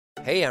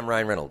Hey, I'm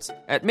Ryan Reynolds.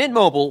 At Mint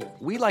Mobile,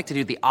 we like to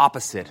do the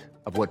opposite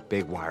of what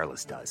Big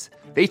Wireless does.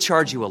 They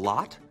charge you a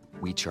lot,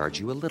 we charge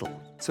you a little.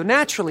 So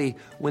naturally,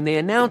 when they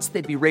announced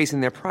they'd be raising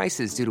their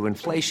prices due to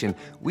inflation,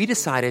 we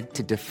decided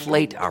to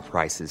deflate our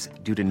prices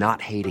due to not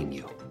hating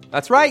you.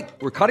 That's right.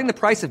 We're cutting the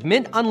price of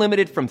Mint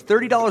Unlimited from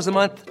 $30 a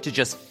month to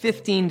just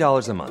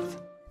 $15 a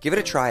month. Give it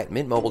a try at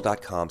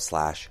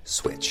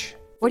mintmobile.com/switch.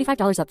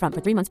 $45 up front for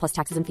 3 months plus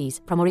taxes and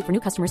fees. Promo rate for new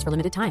customers for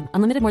limited time.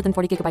 Unlimited more than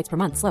 40 gigabytes per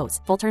month. Slows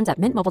full terms at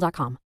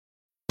mintmobile.com.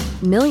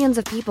 Millions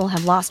of people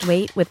have lost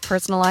weight with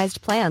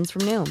personalized plans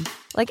from Noom.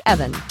 Like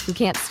Evan, who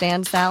can't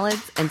stand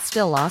salads and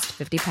still lost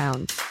 50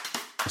 pounds.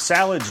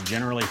 Salads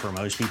generally for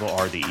most people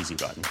are the easy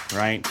button,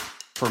 right?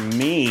 For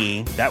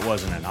me, that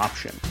wasn't an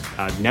option.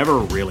 I never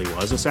really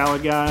was a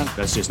salad guy.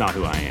 That's just not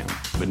who I am.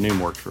 But Noom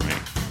worked for me.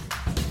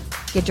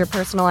 Get your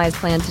personalized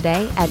plan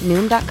today at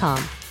Noom.com.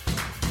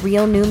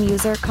 Real Noom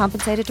user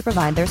compensated to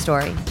provide their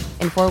story.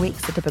 In 4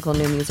 weeks, the typical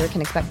Noom user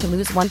can expect to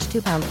lose 1 to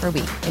 2 pounds per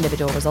week.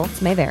 Individual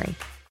results may vary.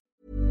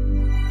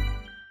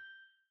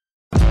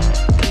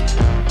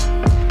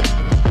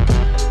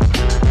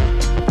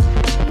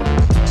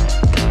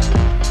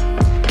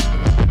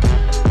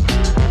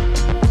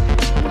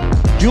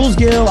 Jules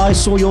Gill, I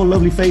saw your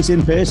lovely face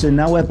in person.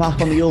 Now we're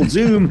back on the old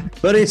Zoom,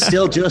 but it's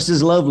still just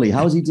as lovely.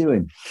 How's he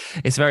doing?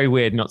 It's very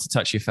weird not to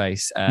touch your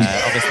face.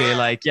 Obviously,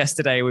 like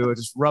yesterday, we were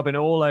just rubbing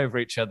all over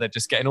each other,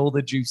 just getting all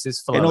the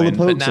juices flowing.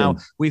 But now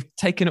we've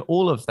taken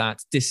all of that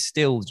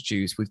distilled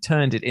juice, we've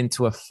turned it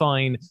into a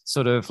fine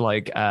sort of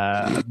like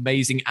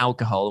amazing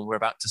alcohol, and we're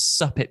about to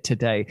sup it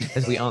today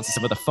as we answer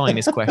some of the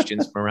finest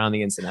questions from around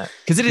the internet.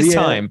 Because it is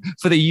time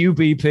for the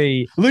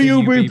UBP.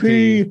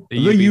 The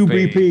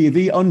UBP,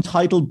 the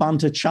Untitled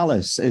Banter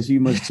Chalice, as you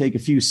must take a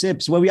few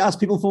sips, where we ask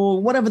people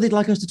for whatever they'd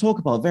like us to talk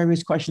about,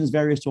 various questions,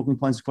 various talking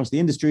points across the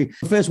industry.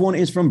 The first one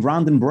is from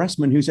Brandon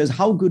Bressman, who says,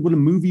 how good would a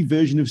movie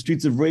version of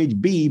Streets of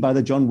Rage be by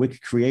the John Wick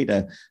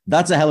creator?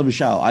 That's a hell of a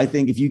shout. I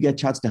think if you get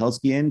Chad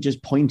Stahelski in,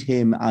 just point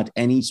him at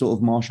any sort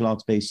of martial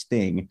arts based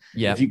thing.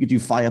 Yeah. If you could do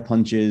fire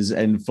punches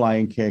and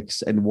flying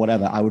kicks and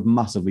whatever, I would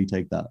massively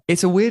take that.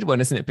 It's a weird one,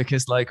 isn't it?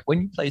 Because like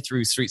when you play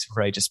through Streets of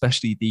Rage,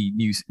 especially the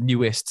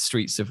newest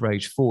Streets of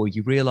Rage 4,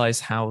 you realize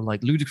how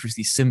like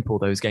ludicrously simple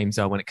those games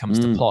are when it comes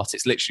to plot.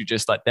 It's literally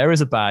just like, there is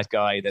a bad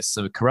guy, there's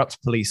some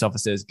corrupt police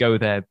officers, go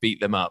there,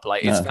 beat them up.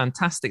 Like, it's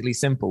fantastically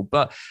simple.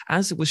 But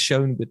as it was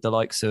shown with the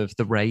likes of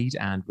The Raid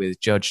and with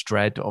Judge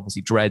Dredd,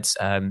 obviously Dredd's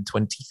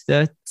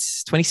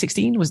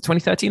 2016, was it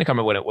 2013? I can't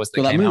remember when it was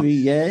that came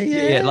movie, out.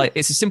 Yeah, like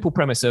it's a simple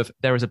premise of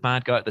there is a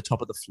bad guy at the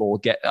top of the floor,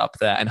 get up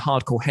there, and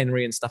Hardcore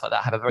Henry and stuff like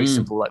that have a very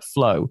simple like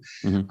flow.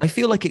 I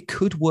feel like it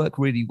could work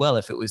really well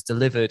if it was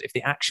delivered, if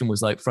the action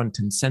was like front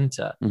and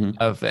center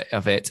of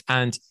it.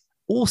 And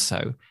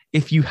also,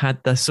 if you had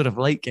the sort of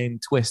late game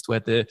twist where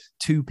the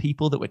two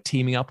people that were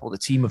teaming up, or the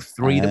team of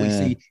three that we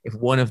see, if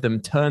one of them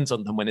turns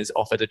on them when is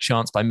offered a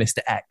chance by Mr.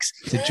 X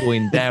to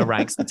join their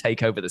ranks and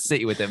take over the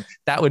city with them,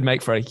 that would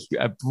make for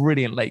a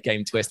brilliant late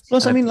game twist.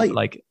 Plus, I mean,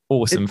 like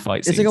awesome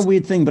fight scenes. It's like a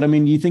weird thing, but I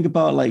mean, you think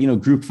about like, you know,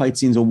 group fight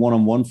scenes or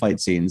one-on-one fight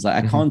scenes.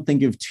 Like I can't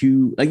think of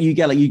two, like you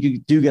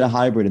do get a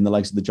hybrid in the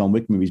likes of the John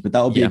Wick movies, but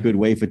that would be a good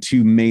way for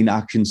two main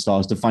action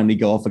stars to finally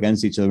go off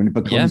against each other, and it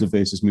becomes a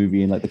versus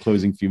movie in like the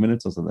closing few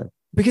minutes or something.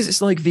 Because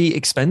it's like the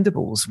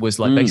Expendables was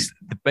like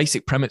the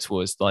basic premise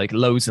was like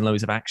loads and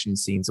loads of action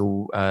scenes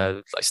all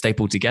like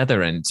stapled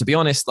together, and to be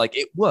honest, like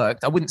it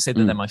worked. I wouldn't say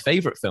that they're my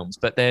favorite films,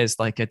 but there's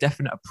like a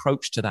definite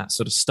approach to that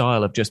sort of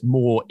style of just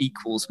more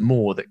equals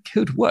more that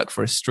could work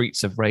for a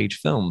Streets of Rage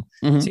film.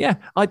 So yeah,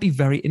 I'd be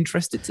very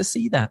interested to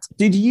see that.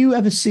 Did you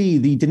ever see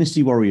the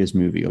Dynasty Warriors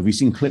movie, or have you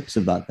seen clips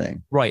of that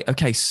thing? Right,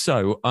 okay,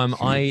 so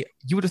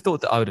you would have thought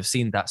that I would have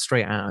seen that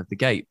straight out of the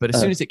gate, but as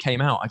soon as it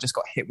came out, I just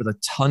got hit with a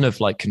ton of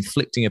like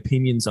conflicting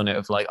opinions on it,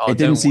 of like, oh,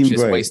 don't watch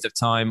this, waste of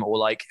time, or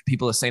like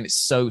people are saying it's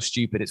so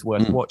stupid it's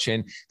worth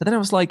watching. But then I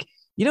was like,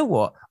 you know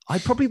what, I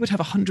probably would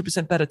have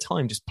 100% better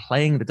time just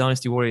playing the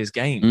Dynasty Warriors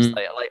games,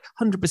 like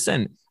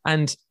 100%.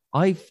 And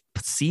I've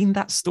seen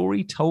that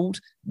story told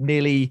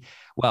nearly,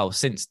 well,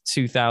 since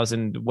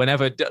 2000,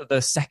 whenever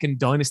the second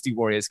Dynasty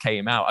Warriors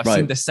came out, I've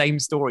seen the same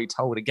story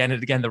told again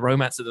and again, the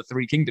Romance of the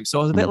Three Kingdoms. So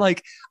I was a bit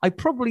like, I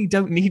probably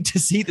don't need to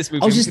see this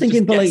movie. I was just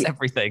thinking, but like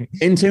everything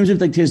in terms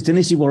of like his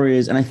Dynasty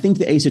Warriors, and I think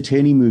the Ace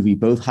Attorney movie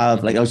both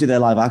have like, obviously they're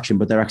live action,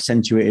 but they're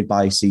accentuated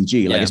by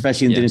CG, like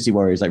especially in Dynasty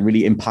Warriors, like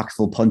really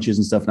impactful punches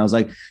and stuff. And I was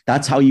like,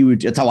 that's how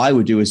I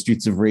would do a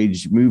Streets of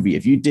Rage movie.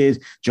 If you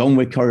did John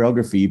Wick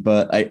choreography,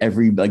 but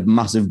every like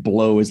massive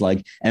blow is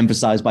like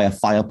emphasized by a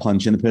fire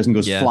punch and the person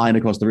goes flying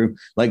across the room,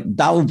 like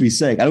that would be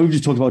sick. I know we've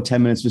just talked about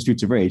 10 minutes for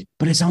Streets of Rage,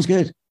 but it sounds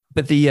good.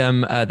 But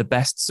the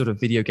best sort of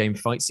video game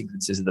fight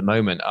sequences at the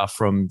moment are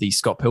from the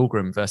Scott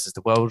Pilgrim versus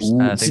the World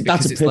thing.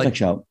 That's a perfect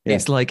shout. Yeah.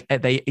 It's like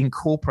they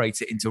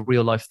incorporate it into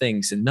real life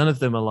things, and none of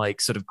them are like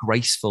sort of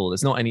graceful.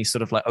 There's not any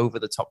sort of like over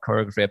the top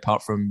choreography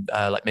apart from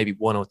like maybe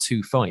one or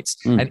two fights,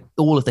 and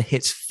all of the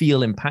hits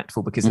feel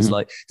impactful because there's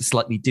like the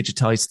slightly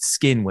digitized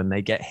skin when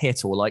they get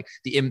hit, or like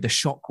the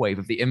shockwave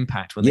of the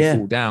impact when they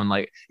fall down.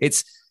 Like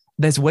it's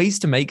there's ways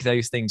to make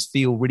those things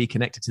feel really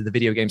connected to the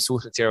video game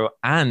source material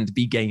and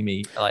be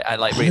gamey, like at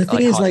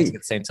the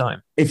same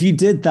time. If you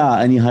did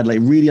that and you had like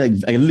really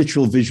like a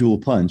literal visual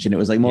punch and it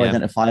was like more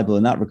identifiable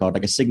in that regard,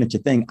 like a signature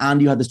thing,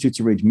 and you had the Streets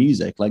of Rage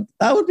music, like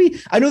that would be,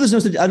 I know this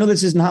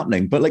isn't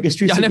happening, but like a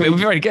Streets of Rage, it would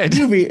be very good.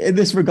 Movie in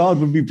this regard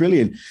would be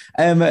brilliant.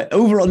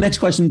 Overall, next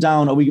question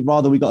down, we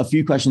got a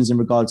few questions in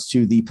regards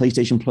to the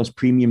PlayStation Plus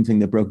premium thing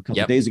that broke a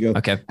couple of days ago.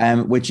 Okay.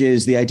 Which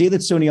is the idea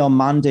that Sony are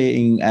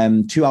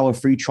mandating 2 hour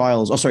free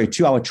trials,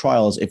 2 hour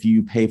trials if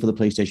you pay for the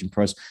PlayStation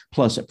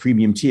Plus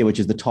premium tier, which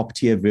is the top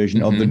tier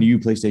version of the new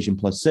PlayStation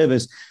Plus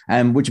service,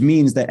 which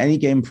means that any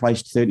game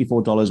priced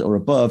 $34 or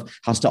above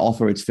has to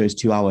offer its first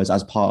 2 hours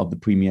as part of the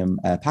premium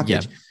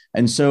package. Yeah.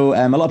 And so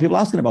a lot of people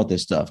are asking about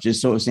this stuff,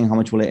 just sort of seeing how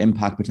much will it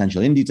impact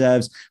potential indie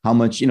devs, how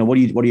much, what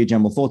are your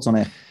general thoughts on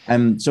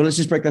it? So let's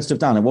just break that stuff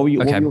down. And what were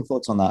your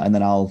thoughts on that? And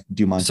then I'll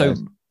do mine. So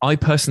I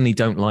personally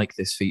don't like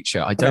this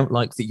feature. I don't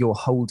like that you're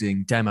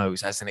holding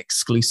demos as an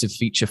exclusive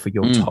feature for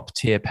your top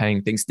tier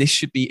paying things. This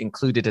should be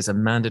included as a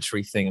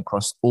mandatory thing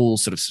across all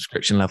sort of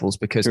subscription levels,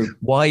 because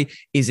why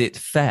is it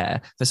fair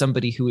for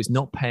somebody who is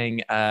not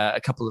paying a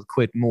couple of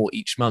quid more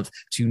each month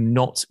to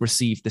not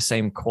receive the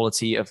same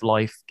quality of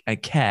life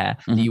and care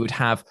that you would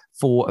have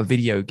for a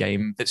video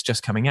game that's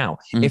just coming out?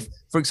 If,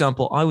 for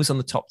example, I was on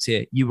the top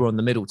tier, you were on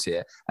the middle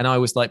tier, and I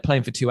was like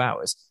playing for 2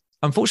 hours,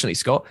 unfortunately,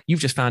 Scott, you've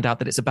just found out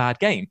that it's a bad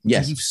game.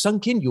 Yes. You've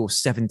sunk in your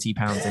 £70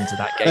 into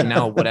that game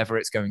now, whatever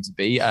it's going to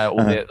be,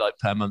 or the like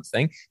per month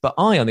thing. But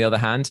I, on the other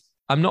hand,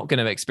 I'm not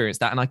going to experience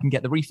that, and I can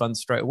get the refund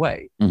straight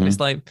away. And it's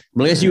like,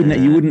 well, I guess you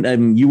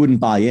wouldn't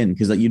buy in,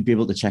 because like you'd be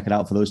able to check it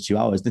out for those 2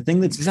 hours. The thing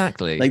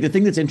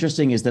that's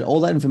interesting is that all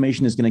that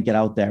information is going to get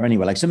out there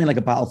anyway. Like something like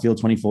a Battlefield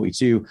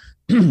 2042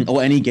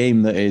 or any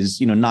game that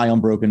is nigh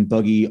unbroken,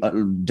 buggy,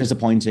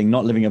 disappointing,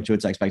 not living up to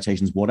its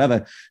expectations,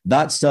 whatever.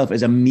 That stuff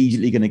is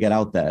immediately going to get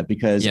out there,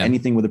 because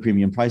anything with a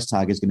premium price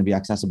tag is going to be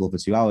accessible for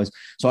 2 hours.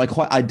 So I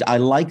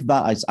like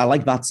that. I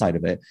like that side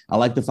of it. I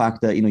like the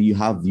fact that you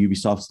have the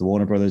Ubisofts, the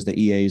Warner Brothers, the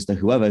EAs,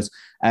 the whoever's,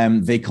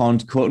 they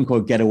can't quote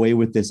unquote get away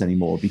with this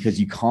anymore, because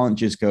you can't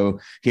just go,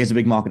 here's a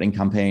big marketing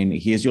campaign,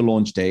 here's your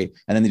launch date,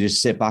 and then they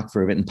just sit back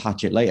for a bit and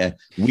patch it later.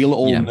 We'll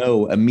all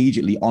know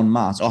immediately en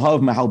masse, or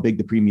however how big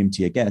the premium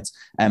tier gets,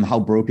 how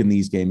broken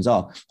these games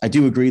are. I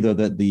do agree though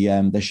that the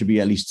there should be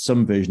at least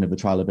some version of the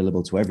trial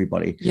available to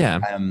everybody.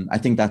 I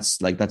think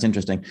that's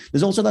interesting.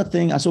 There's also that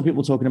thing, I saw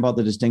people talking about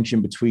the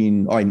distinction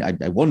between, or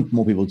I want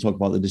more people to talk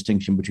about the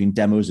distinction between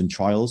demos and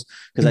trials,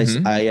 because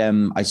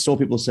I saw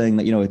people saying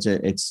that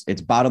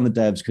it's bad on the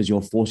devs because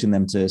you're forcing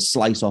them to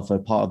slice off a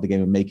part of the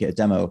game and make it a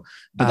demo,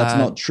 but that's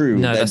not true.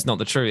 No, that's not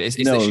the truth. It's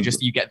literally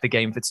just you get the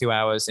game for 2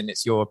 hours, and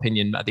it's your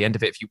opinion at the end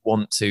of it if you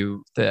want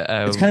to.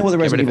 It's kind of what the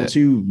Resident Evil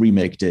 2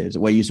 remake did,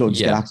 where you sort of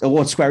just get access. Or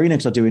what Square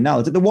Enix are doing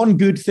now. The one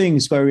good thing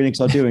Square Enix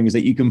are doing is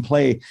that you can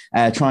play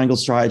Triangle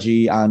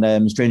Strategy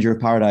and Stranger of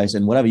Paradise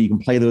and whatever. You can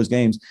play those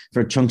games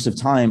for chunks of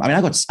time. I mean,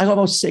 I got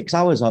about 6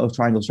 hours out of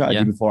Triangle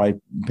Strategy before I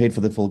paid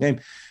for the full game.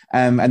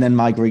 And then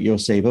migrate your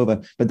save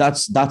over. But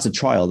that's a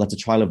trial. That's a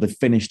trial of the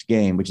finished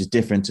game, which is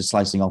different to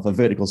slicing off a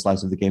vertical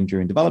slice of the game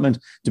during development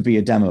to be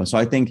a demo. So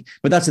I think,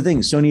 but that's the thing.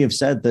 Sony have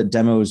said that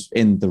demos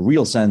in the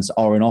real sense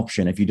are an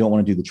option. If you don't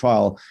want to do the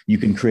trial, you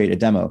can create a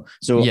demo.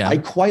 So I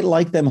quite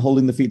like them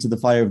holding the feet to the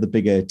fire of the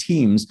bigger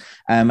teams.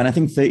 And I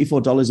think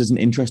 $34 is an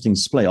interesting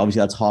split.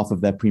 Obviously, that's half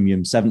of their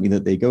premium $70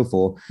 that they go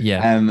for.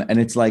 And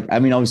it's like, I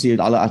mean, obviously,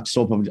 I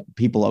saw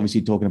people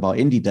obviously talking about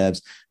indie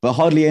devs, but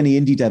hardly any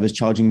indie dev is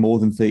charging more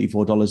than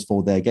 $34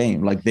 for their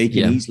game. Like they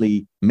can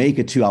easily make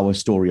a 2 hour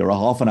story or a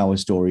half an hour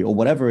story or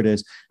whatever it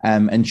is,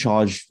 and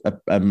charge a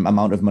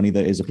amount of money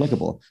that is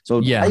applicable.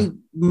 So I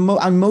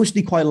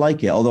mostly quite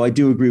like it, although I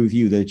do agree with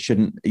you that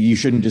you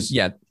shouldn't just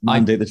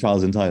mandate the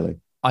trials entirely.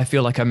 I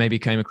feel like I maybe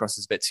came across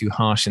as a bit too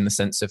harsh in the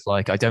sense of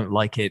like, I don't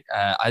like it.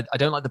 I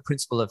don't like the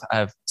principle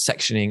of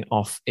sectioning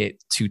off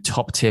it to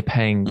top tier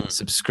paying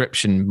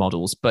subscription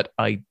models, but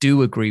I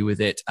do agree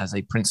with it as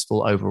a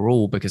principle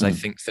overall, because I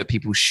think that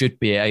people should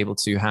be able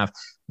to have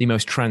the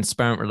most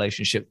transparent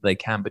relationship they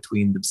can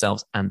between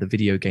themselves and the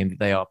video game that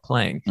they are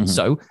playing.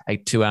 So a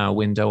 2 hour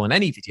window on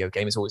any video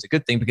game is always a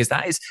good thing, because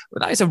that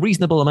is a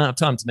reasonable amount of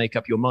time to make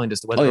up your mind as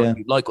to whether or not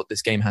you like what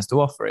this game has to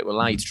offer. It will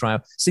allow you to try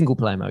out single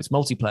player modes,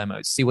 multiplayer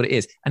modes, see what it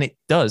is. And it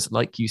does,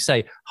 like you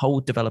say,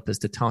 hold developers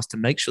to task to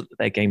make sure that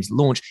their games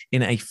launch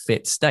in a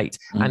fit state.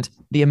 And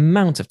the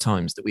amount of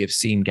times that we have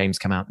seen games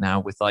come out now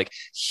with like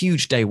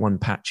huge day one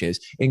patches,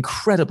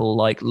 incredible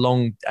like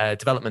long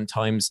development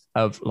times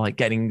of like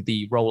getting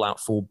the rollout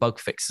for bug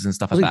fixes and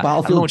stuff like that.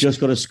 Battlefield just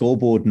got a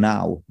scoreboard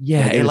now.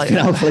 Yeah, like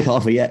now for like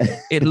half a year.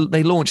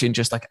 They launch in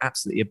just like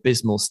absolutely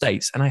abysmal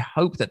states, and I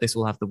hope that this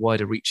will have the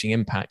wider reaching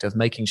impact of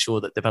making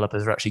sure that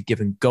developers are actually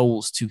given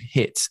goals to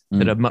hit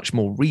that are much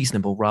more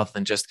reasonable, rather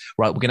than just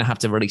right, we're going to have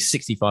to release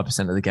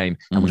 65% of the game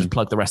and we'll just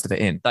plug the rest of it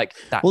in. Like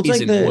that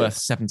isn't worth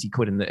 70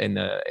 quid in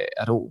the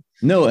at all.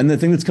 No, and the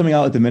thing that's coming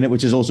out at the minute,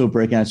 which is also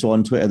breaking, I saw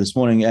on Twitter this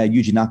morning,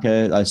 Yuji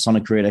Naka, a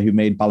Sonic creator who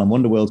made Balan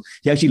Wonderworld,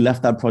 he actually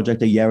left that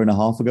project a year and a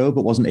half ago,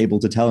 but wasn't able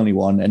to tell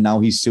anyone. And now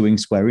he's suing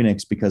Square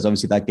Enix because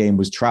obviously that game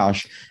was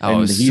trash. Oh,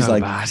 and he's so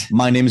like, bad.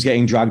 My name's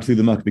getting dragged through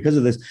the muck because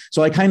of this.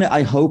 So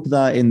I hope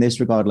that in this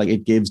regard, like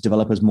it gives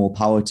developers more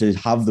power to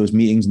have those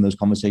meetings and those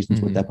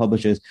conversations with their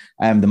publishers,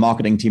 the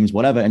marketing teams,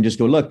 whatever, and just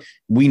go, look,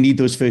 we need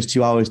those first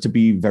 2 hours to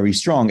be very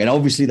strong. And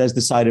obviously there's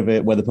the side of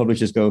it where the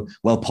publishers go,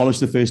 well, polish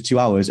the first 2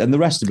 hours and the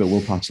rest of it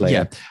will patch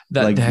later.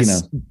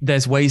 Yeah,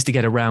 there's ways to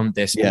get around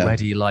this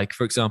already. Like,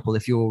 for example,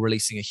 if you're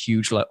releasing a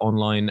huge like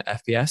online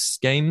FPS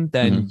game,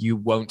 then you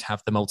won't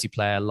have the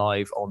multiplayer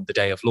live on the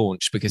day of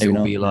launch because it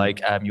will be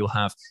like you'll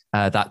have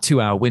that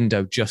 2 hour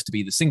window just to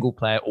be the single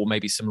player or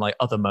maybe some like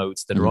other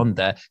modes that are on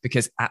there.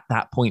 Because at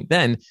that point,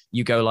 then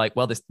you go like,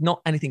 well, there's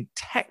not anything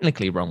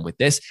technically wrong with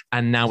this,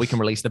 and now we can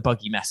release the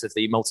buggy mess of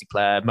the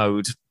multiplayer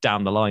mode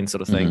down the line,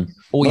 sort of thing.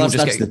 Or you'll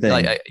just get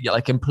like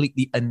a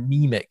completely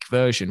anemic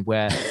version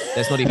where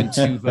there's not even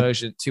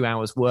 2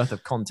 hours worth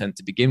of content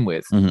to begin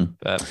with.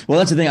 But, well,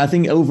 that's the thing. I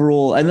think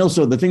overall, and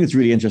also the thing that's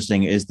really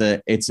interesting is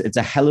that it's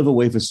a hell of a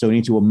way for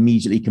Sony to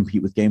immediately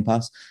compete with Game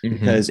Pass,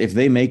 because if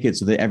they make it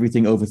so that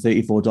everything over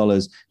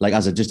 $34, like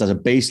as a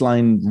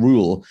baseline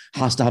rule,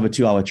 has to have a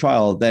 2 hour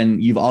trial, then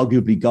you've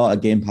arguably got a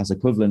Game Pass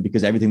equivalent,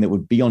 because everything that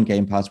would be on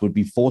Game Pass would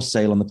be for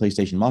sale on the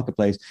PlayStation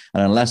Marketplace,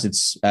 and unless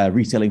it's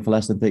retailing for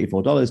less than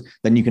 $34,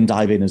 then you can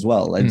dive in as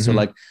well. And so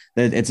like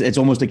it's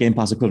almost a Game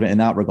Pass equivalent in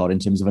that regard in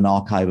terms of an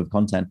archive of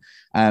content.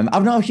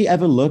 I've not actually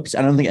ever looked.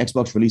 I don't think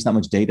Xbox released that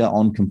much data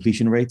on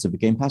completion rates of the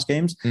Game Pass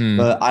games,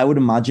 but I would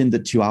imagine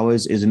that 2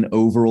 hours is an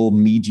overall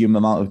median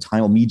amount of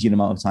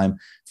time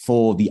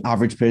for the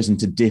average person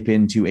to dip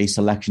into a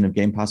selection of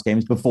Game Pass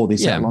games before they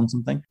settle on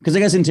something. Because I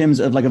guess in terms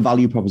of like a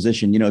value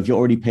proposition, if you're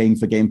already paying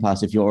for Game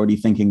Pass, if you're already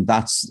thinking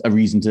that's a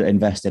reason to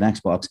invest in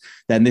Xbox,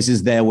 then this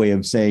is their way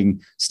of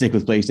saying stick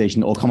with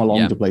PlayStation or come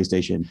along to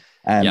PlayStation.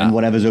 And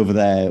whatever's over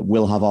there,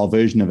 we'll have our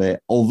version of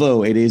it.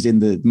 Although it is in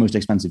the most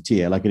expensive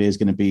tier, like it is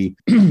going to be,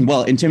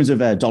 well, in terms of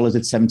dollars,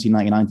 it's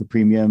 $17.99 for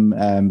premium,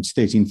 it's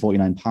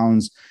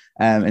 £13.49.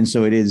 And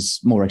so it is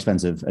more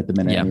expensive at the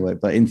minute anyway.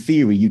 But in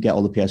theory, you get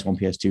all the PS1,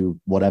 PS2,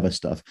 whatever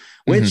stuff,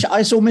 which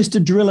I saw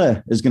Mr.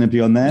 Driller is going to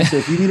be on there. So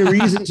if you need a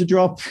reason to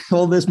drop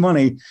all this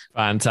money.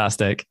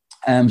 Fantastic.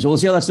 So we'll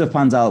see how that stuff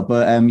pans out.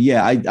 But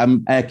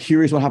I'm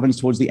curious what happens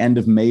towards the end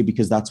of May,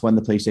 because that's when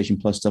the PlayStation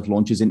Plus stuff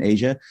launches in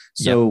Asia.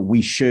 So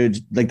we should,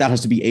 like, that has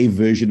to be a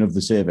version of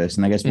the service.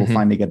 And I guess we'll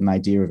finally get an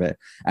idea of it.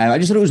 I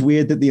just thought it was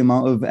weird that the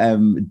amount of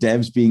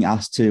devs being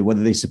asked to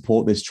whether they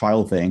support this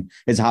trial thing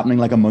is happening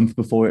like a month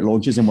before it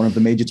launches in one of the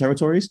major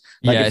territories.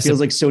 Like it feels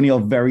like Sony are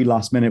very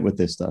last minute with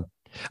this stuff.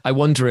 I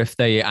wonder if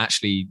they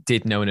actually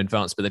did know in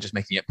advance, but they're just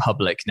making it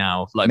public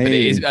now. Like, but it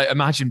is,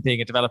 imagine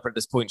being a developer at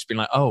this point, just being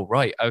like, "Oh,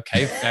 right,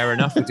 okay, fair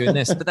enough, we're doing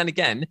this." But then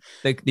again,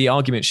 the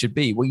argument should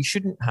be, well, you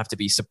shouldn't have to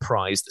be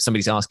surprised that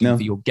somebody's asking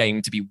for your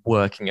game to be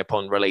working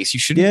upon release. You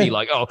shouldn't be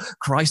like, "Oh,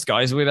 Christ,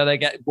 guys, we better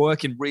get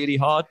working really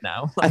hard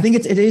now." I think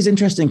it is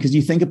interesting because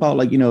you think about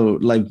like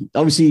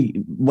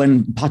obviously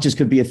when patches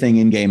could be a thing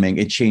in gaming,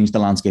 it changed the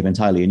landscape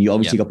entirely, and you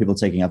obviously got people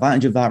taking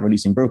advantage of that,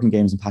 releasing broken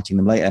games and patching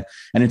them later.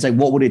 And it's like,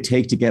 what would it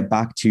take to get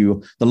back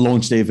to the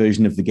launch day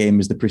version of the game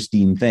as the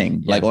pristine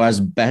thing, like, or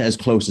as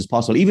close as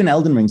possible? Even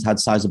Elden Rings had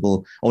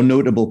sizable or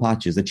notable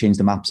patches that changed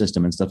the map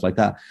system and stuff like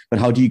that. But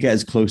how do you get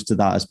as close to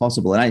that as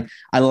possible? And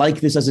I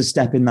like this as a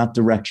step in that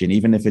direction,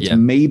 even if it's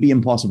maybe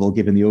impossible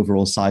given the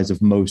overall size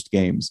of most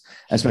games,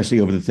 especially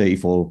over the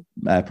 34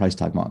 price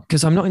tag mark.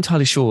 Because I'm not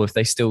entirely sure if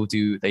they still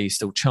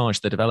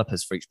charge the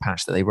developers for each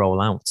patch that they roll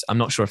out. I'm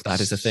not sure if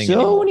that is a thing.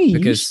 Sony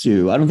used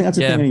to. I don't think that's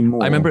a thing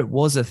anymore. I remember it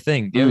was a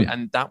thing,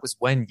 and that was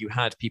when you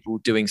had people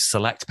doing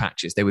select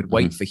patches. They would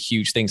wait for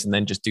huge things and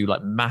then just do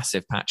like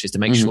massive patches to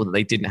make sure that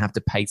they didn't have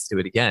to pay to do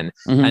it again.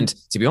 And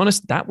to be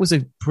honest, that was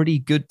a pretty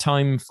good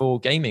time for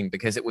gaming,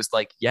 because it was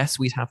like, yes,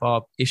 we'd have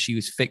our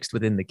issues fixed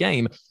within the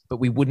game, but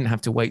we wouldn't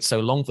have to wait so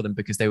long for them,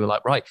 because they were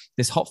like, right,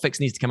 this hotfix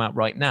needs to come out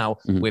right now.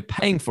 We're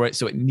paying for it,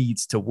 so it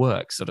needs to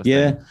work, sort of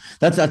thing.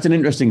 That's an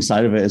interesting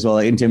side of it as well,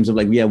 in terms of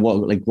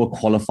what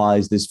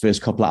qualifies this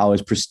first couple of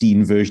hours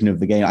pristine version of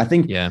the game. I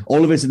think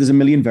all of it, there's a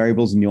million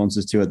variables and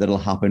nuances to it that'll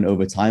happen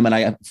over time, and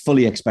I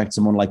fully expect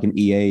someone like an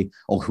EA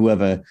or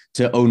whoever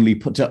to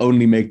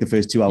only make the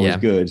first 2 hours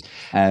good.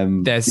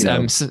 There's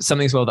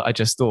something as well that I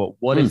just thought,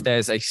 what if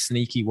there's a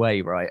sneaky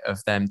way, right,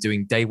 of them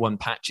doing day one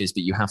patches,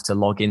 but you have to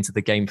log into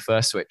the game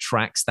first, so it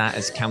tracks that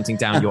as counting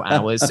down your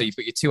hours. So you've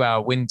got your 2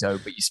 hour window,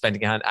 but you're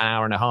spending an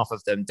hour and a half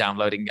of them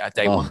downloading a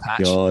day one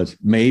patch. God,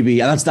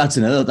 maybe. And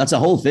that's a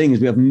whole thing, is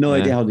we have no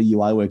idea how the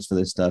UI works for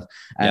this stuff.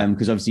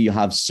 Because obviously you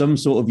have some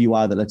sort of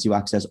UI that lets you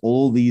access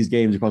all these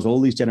games across all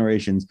these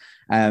generations.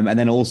 And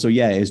then also,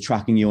 is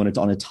tracking you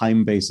on a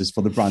time basis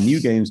for the brand new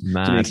games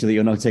to make sure that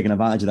you're not taking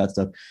advantage of that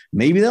stuff.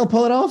 Maybe they'll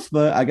pull it off,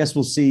 but I guess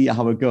we'll see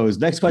how it goes.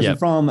 Next question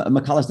from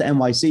McAllister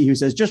NYC, who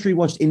says, just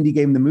rewatched Indie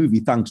Game the Movie,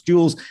 thanks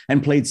Jules,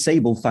 and played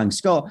Sable, thanks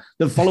Scott.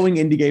 The following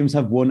indie games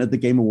have won at the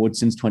Game Awards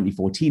since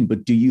 2014,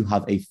 but do you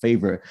have a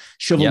favorite?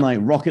 Shovel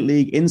Knight, Rocket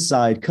League,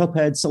 Inside,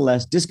 Cuphead,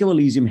 Celeste, Disco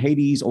Elysium,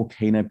 Hades, or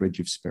Kena Bridge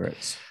of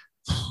Spirits?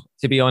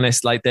 To be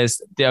honest, like there's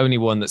the only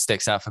one that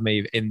sticks out for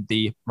me in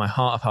my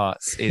heart of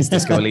hearts is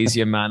Disco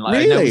Elysium, man. Like,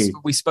 really? I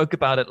know we spoke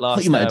about it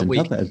last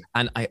week,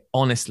 and I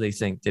honestly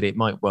think that it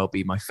might well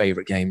be my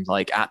favorite game.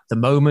 Like at the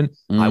moment,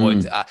 I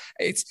won't.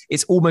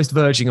 It's almost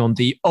verging on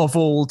the of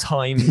all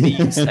time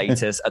meme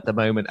status at the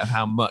moment of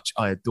how much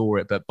I adore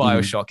it. But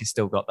BioShock has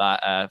still got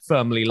that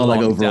firmly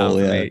locked down for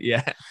me.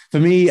 Yeah. For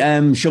me,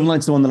 Shovel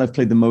Knight's the one that I've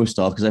played the most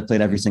of because I've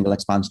played every single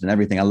expansion and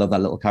everything. I love that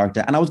little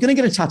character, and I was going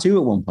to get a tattoo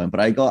at one point, but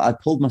I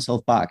pulled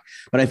myself back.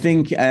 But I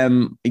think,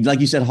 like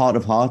you said, Heart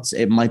of Hearts,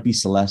 it might be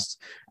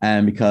Celeste,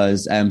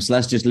 because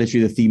Celeste just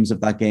literally the themes of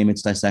that game,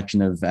 its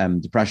dissection of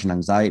depression,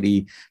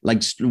 anxiety,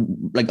 like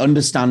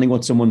understanding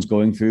what someone's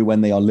going through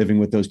when they are living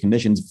with those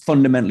conditions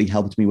fundamentally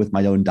helped me with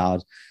my own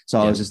dad. So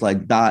I was just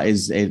like,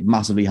 it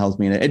massively helped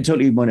me. And it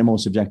totally went a more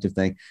subjective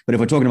thing. But if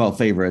we're talking about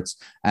favorites,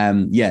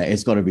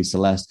 it's got to be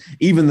Celeste,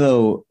 even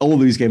though all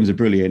these games are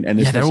brilliant. And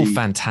they're all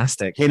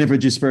fantastic. Kena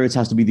Bridge of Spirits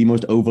has to be the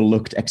most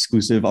overlooked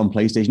exclusive on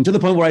PlayStation, to the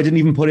point where I didn't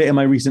even put it in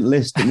my recent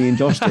list that me and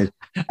Josh did.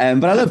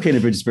 But I love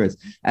Kena Bridge of Spirits.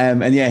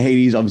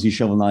 Hades, obviously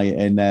Shovel Knight,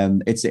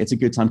 and it's a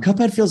good time.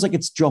 Cuphead feels like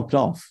it's dropped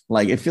off.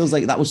 Like it feels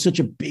like that was such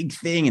a big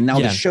thing, and now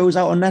the show's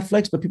out on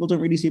Netflix, but people don't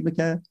really seem to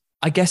care.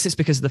 I guess it's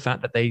because of the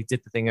fact that they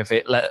did the thing of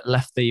it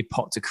left the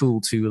pot to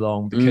cool too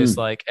long, because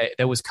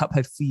there was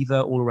Cuphead fever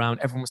all around.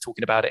 Everyone was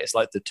talking about it. It's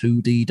like the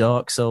 2D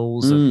Dark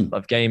Souls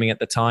of gaming at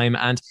the time.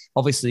 And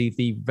obviously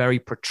the very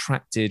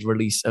protracted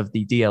release of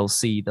the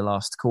DLC, The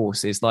Last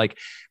Course, is like,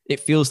 it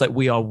feels like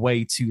we are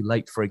way too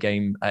late for a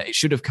game. It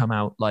should have come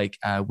out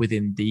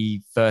within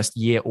the first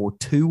year or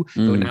two.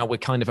 But now we're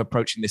kind of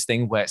approaching this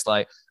thing where it's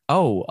like,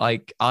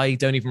 I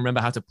don't even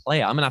remember how to play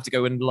it. I'm going to have to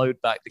go and load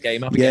back the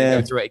game up again,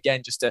 go through it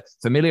again, just to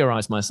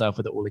familiarize myself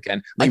with it all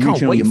again. I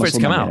can't wait for it to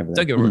come out.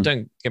 Don't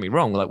get me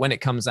wrong. Like when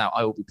it comes out,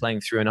 I will be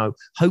playing through, and I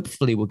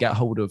hopefully will get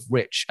hold of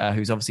Rich,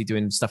 who's obviously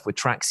doing stuff with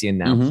Traxian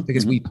now,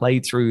 because we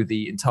played through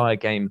the entire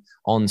game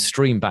on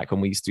stream back when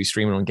we used to do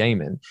streaming on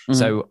gaming.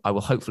 So I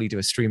will hopefully do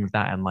a stream of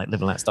that and like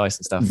Live and Let's Dice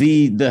and stuff.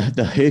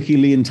 The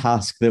Herculean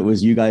task that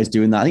was you guys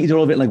doing that. I think you did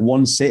all of it like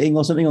one sitting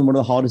or something on one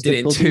of the hardest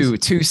difficulties. Did it in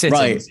two sittings.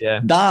 Right.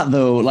 Yeah. That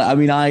though,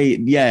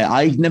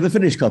 I never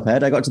finished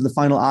Cuphead. I got to the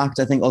final act,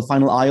 I think, or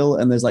final aisle,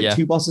 and there's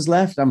two bosses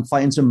left. I'm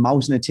fighting some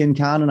mouse in a tin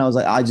can, and I was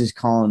like, I just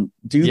can't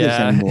do this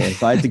anymore.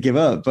 So I had to give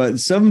up. But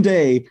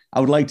someday I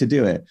would like to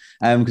do it,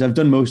 because I've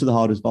done most of the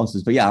hardest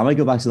bosses. But I might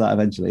go back to that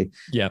eventually.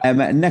 Yeah.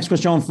 Next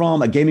question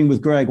from Gaming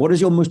with Greg. What is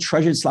your most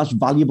treasured /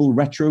 valuable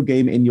retro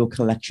game in your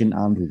collection,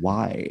 and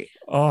why?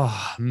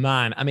 Oh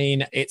man, I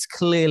mean, it's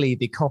clearly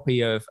the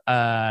copy of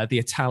the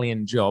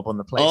Italian Job on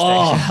the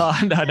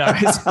PlayStation.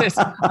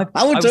 No.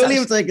 I would totally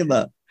have taken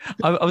that.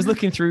 I was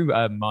looking through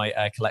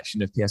my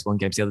collection of PS1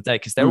 games the other day,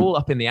 because they're all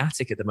up in the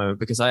attic at the moment,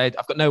 because I've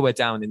got nowhere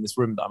down in this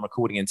room that I'm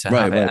recording in to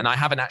have it. And I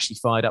haven't actually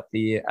fired up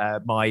the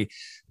my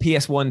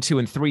PS1, 2,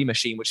 and 3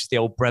 machine, which is the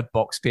old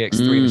Breadbox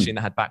PX3 machine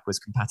that had backwards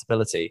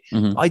compatibility.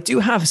 I do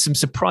have some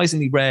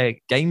surprisingly rare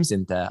games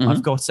in there.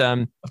 I've got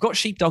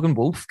Sheepdog and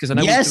Wolf, because I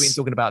know we've been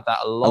talking about that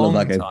a long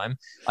time.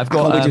 I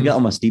can't wait to get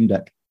on my Steam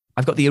Deck.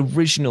 I've got the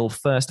original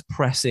first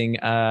pressing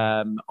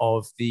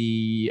of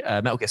the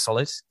Metal Gear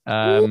Solid,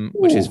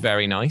 which is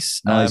very nice.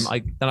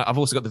 I've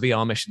also got the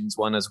VR Missions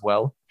one as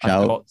well.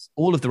 I've got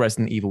all of the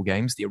Resident Evil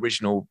games, the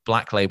original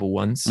Black Label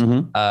ones.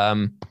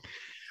 I'm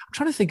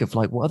trying to think of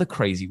like what other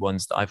crazy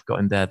ones that I've got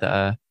in there that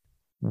are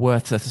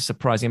worth a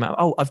surprising amount.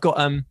 Oh, I've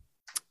got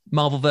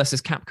Marvel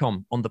vs.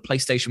 Capcom on the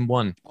PlayStation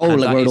 1. Oh,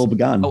 like where it all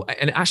began. Oh,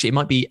 and actually, it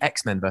might be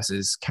X-Men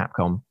versus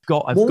Capcom.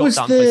 What was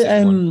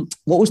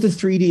the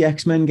 3D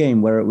X-Men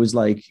game where it was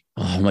like,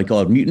 oh my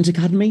God, Mutant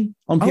Academy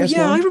on PS1? Oh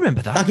yeah, I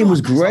remember that. That game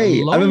was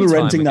great. I remember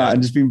renting that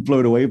and just being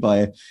blown away by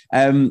it.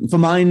 For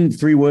mine,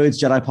 3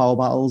 words, Jedi Power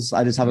Battles.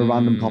 I just have a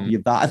random copy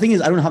of that. The thing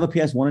is, I don't have a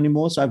PS1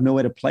 anymore, so I have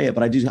nowhere to play it,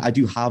 but I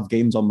do have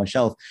games on my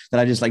shelf that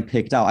I just like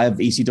picked out. I have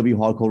ECW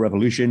Hardcore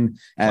Revolution,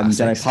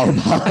 Jedi Power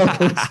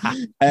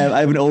Battles. I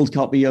have an old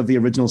copy of the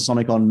original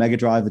Sonic on Mega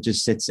Drive that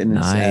just sits in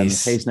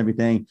its case and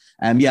everything.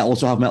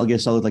 Also have Metal Gear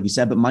Solid, like you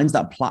said, but mine's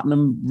that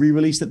Platinum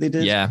re-release that they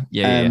did.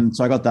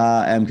 So I got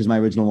that because my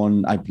original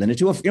one, I lent it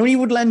to when you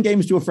would lend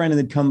games to a friend and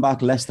they'd come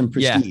back less than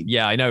pristine.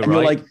 Yeah, I know, and right?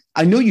 You're like,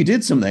 I know you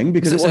did something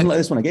because it wasn't like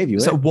this one I gave you.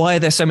 So why are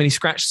there so many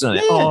scratches on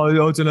it? Oh,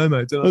 I don't know,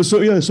 mate.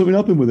 Something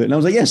happened with it. And I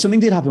was like,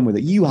 something did happen with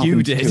it.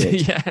 You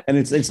did. Yeah. And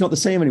it's not the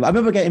same anymore. I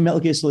remember getting Metal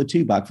Gear Solid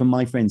 2 back from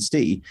my friend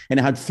Steve, and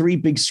it had 3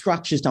 big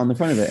scratches down the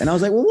front of it. And I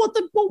was like, well,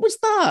 what was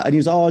that? And he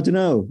was, I don't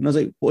know. And I was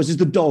like, what was this,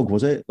 the dog,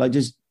 was it? Like,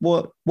 just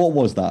what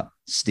was that?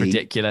 Steve.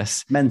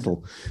 Ridiculous.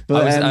 Mental.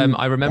 But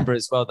I remember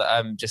as well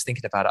that just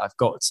thinking about it, I've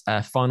got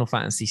Final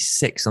Fantasy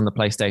 6 on the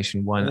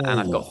PlayStation 1, and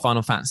I've got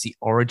Final Fantasy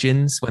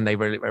Origins when they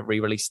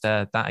re-released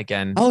against that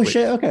again. Oh,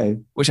 shit, okay.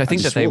 Which I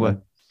think that they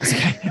were...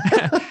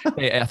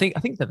 I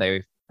think that they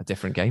were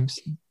different games.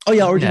 Oh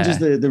yeah, Origins is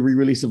the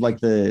re-release of like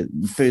the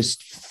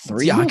first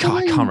 3. Yeah, I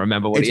can't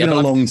remember what it's been a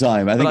long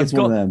time. I think it's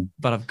one of them.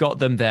 But I've got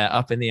them there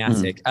up in the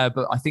attic.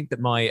 But I think that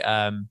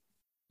my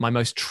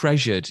most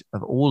treasured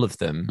of all of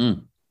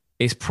them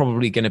is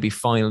probably going to be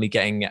finally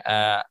getting.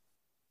 I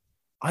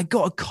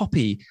got a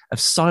copy of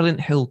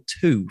Silent Hill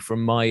 2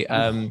 from my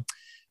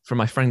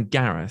friend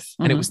Gareth,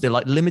 and it was the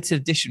like limited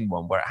edition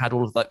one where it had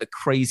all of like the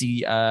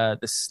crazy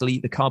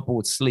the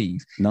cardboard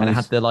sleeve, and it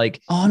had the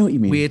like I know what you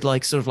mean, weird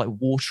like sort of like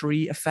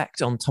watery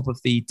effect on top of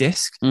the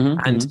disc.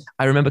 And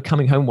I remember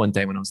coming home one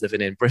day when I was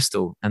living in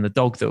Bristol, and the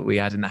dog that we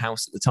had in the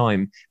house at the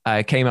time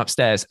came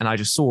upstairs, and I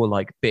just saw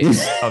like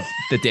bits of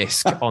the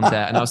disc on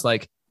there, and I was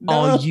like,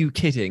 are you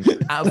kidding?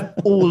 Out of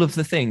all of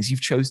the things,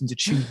 you've chosen to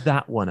chew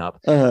that one up.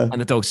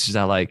 And the dog's just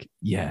like,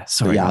 yeah,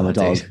 sorry. Yeah, I'm a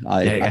dog.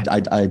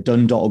 I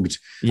done dogged.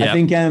 Yeah. I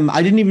think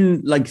I didn't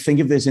even like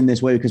think of this in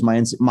this way because my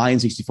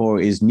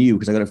N64 is new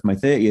because I got it for my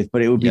 30th,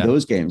 but it would be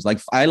those games. Like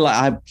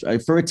I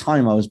for a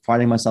time, I was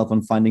priding myself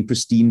on finding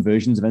pristine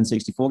versions of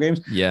N64 games.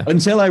 Yeah.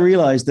 Until I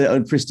realized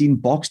that pristine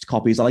boxed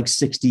copies are like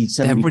 60,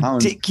 70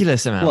 pounds.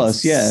 Ridiculous amounts.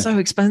 Plus, yeah. So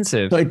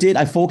expensive. So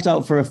I forked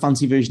out for a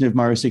fancy version of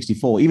Mario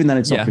 64. Even then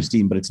it's not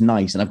pristine, but it's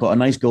nice. And I've got a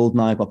nice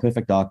GoldenEye, I've got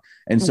Perfect Dark.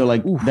 And so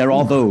like there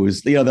are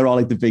those, there are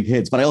like the big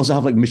hits. But I also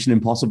have like Mission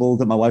Impossible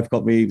that my wife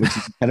got me, which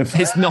is kind of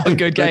it's not a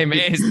good game.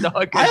 It is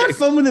not a good I had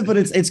fun with it, but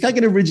it's like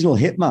an original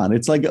Hitman.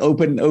 It's like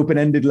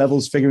open-ended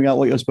levels figuring out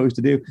what you're supposed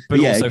to do.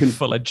 But yeah, also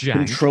full of jank.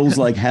 Controls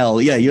like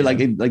hell. Yeah, you're like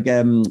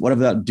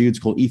whatever that dude's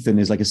called, Ethan,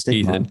 is like a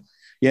stick man.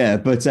 Yeah,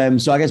 but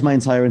so I guess my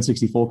entire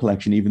N64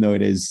 collection, even though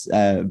it is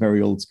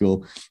very old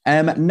school.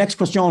 Next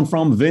question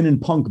from Vernon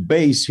Punk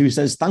Base, who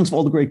says, thanks for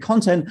all the great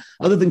content.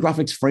 Other than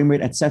graphics, frame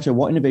rate, etc.,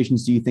 what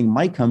innovations do you think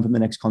might come from the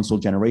next console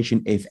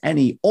generation, if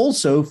any?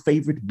 Also,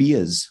 favorite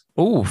beers.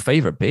 Oh,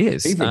 favorite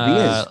beers.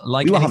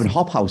 Like we were having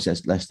Hop House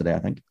yesterday, I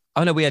think.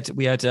 Oh no, we had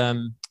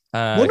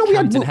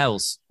Camden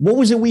Hells. What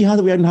was it we had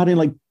that we hadn't had in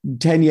like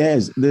 10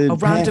 years? The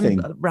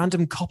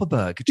random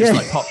Copperberg just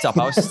like popped up.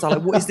 I was just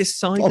like, what is this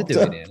cider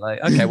doing here?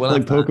 Like, okay, well,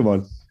 like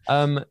Pokemon.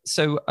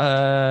 So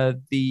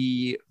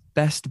the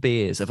best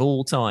beers of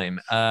all time.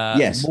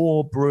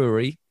 Moore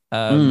Brewery,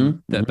 that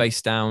are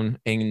based down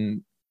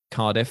in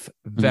Cardiff.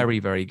 Very,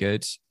 very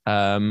good.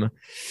 Are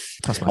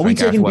we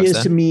taking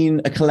beers to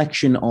mean a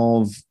collection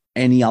of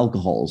any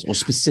alcohols or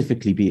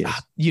specifically beers?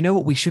 You know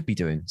what we should be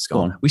doing,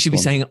 Scott? We should be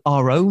saying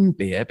our own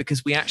beer,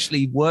 because we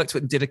actually worked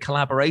with and did a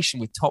collaboration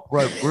with Top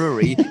Rope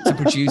Brewery to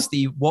produce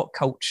the What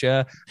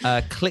Culture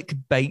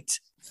Clickbait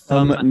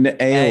Thumb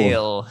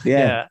Ale.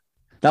 Yeah.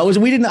 That was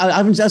I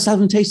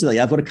haven't tasted that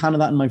yet. I've got a can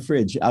of that in my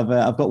fridge. I've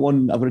got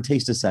a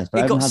taster set, but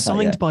I haven't had that yet. It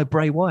got signed by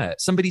Bray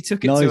Wyatt. Somebody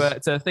took it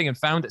to a thing and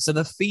found it. So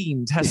the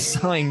Fiend has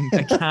signed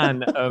a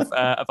can of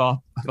our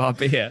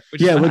beer.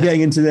 We're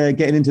getting into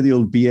the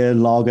old beer,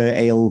 lager,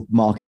 ale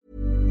market.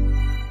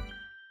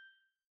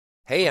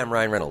 Hey, I'm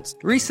Ryan Reynolds.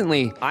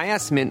 Recently, I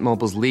asked Mint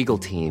Mobile's legal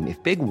team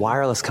if big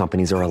wireless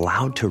companies are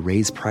allowed to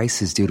raise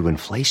prices due to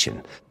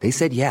inflation. They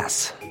said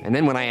yes. And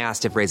then when I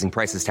asked if raising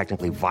prices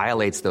technically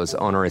violates those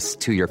onerous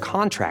 2-year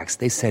contracts,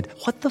 they said,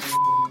 what the f***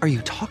 are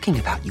you talking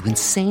about, you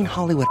insane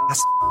Hollywood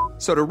ass f-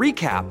 So to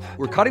recap,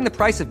 we're cutting the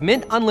price of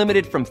Mint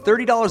Unlimited from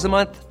 $30 a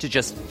month to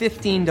just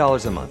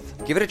 $15 a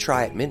month. Give it a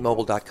try at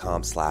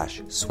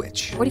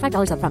mintmobile.com/switch.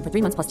 $45 up front for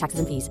 3 months plus taxes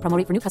and fees. Promo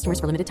rate for new customers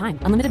for limited time.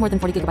 Unlimited more than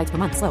 40 gigabytes per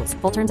month. Slows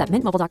full terms at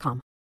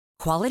mintmobile.com.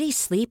 Quality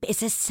sleep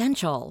is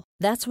essential.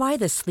 That's why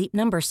the Sleep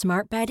Number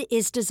Smart Bed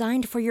is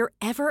designed for your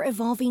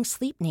ever-evolving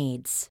sleep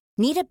needs.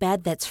 Need a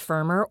bed that's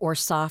firmer or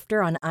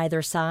softer on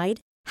either side?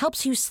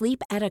 Helps you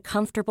sleep at a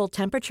comfortable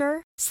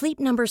temperature? Sleep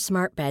Number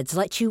Smart Beds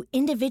let you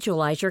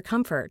individualize your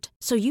comfort,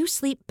 so you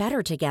sleep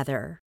better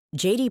together.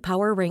 J.D.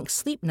 Power ranks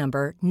Sleep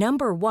Number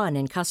number 1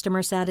 in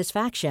customer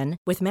satisfaction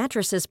with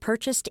mattresses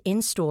purchased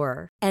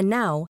in-store. And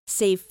now,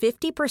 save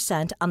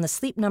 50% on the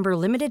Sleep Number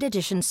Limited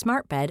Edition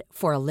Smart Bed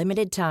for a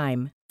limited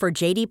time. For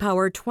J.D.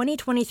 Power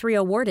 2023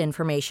 award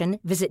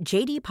information, visit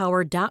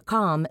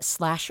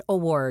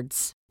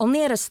jdpower.com/awards.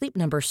 Only at a Sleep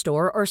Number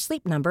store or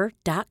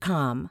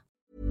sleepnumber.com.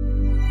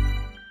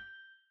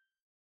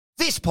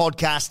 This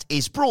podcast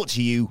is brought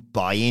to you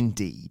by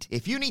Indeed.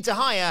 If you need to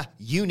hire,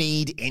 you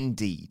need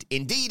Indeed.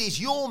 Indeed is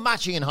your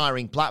matching and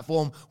hiring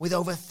platform with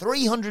over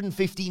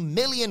 350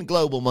 million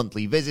global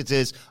monthly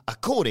visitors,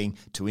 according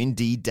to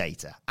Indeed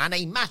data, and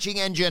a matching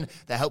engine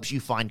that helps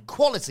you find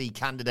quality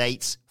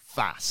candidates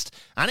fast.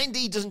 And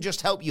Indeed doesn't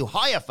just help you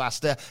hire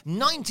faster.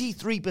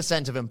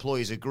 93% of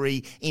employers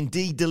agree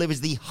Indeed delivers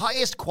the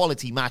highest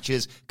quality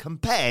matches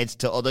compared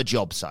to other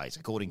job sites,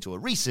 according to a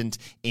recent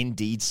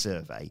Indeed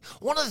survey.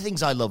 One of the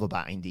things I love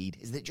about Indeed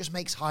is that it just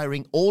makes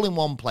hiring all in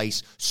one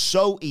place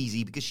so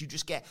easy, because you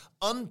just get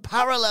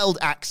unparalleled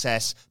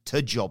access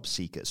to job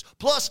seekers.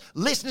 Plus,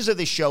 listeners of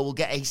this show will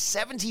get a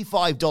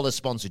 $75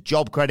 sponsored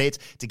job credit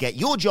to get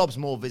your jobs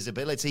more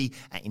visibility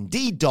at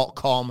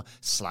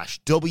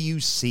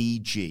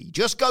Indeed.com/WCG.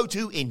 Just go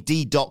to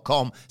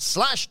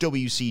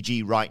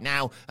Indeed.com/WCG right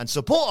now and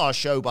support our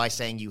show by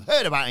saying you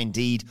heard about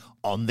Indeed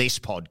on this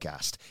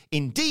podcast.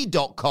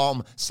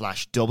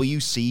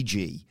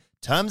 Indeed.com/WCG.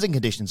 Terms and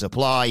conditions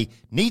apply.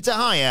 Need to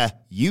hire?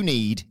 You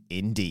need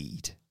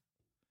Indeed.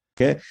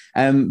 Okay.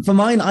 For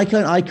mine, I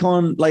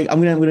can't like,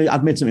 I'm going to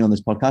admit something on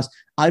this podcast.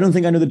 I don't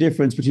think I know the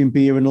difference between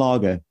beer and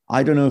lager.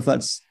 I don't know if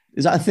is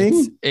that a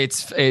thing?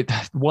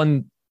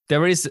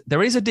 There is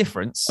a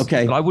difference.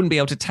 Okay. But I wouldn't be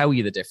able to tell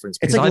you the difference.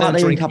 It's like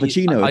latte and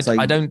cappuccino.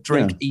 I don't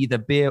drink either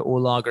beer or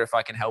lager if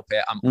I can help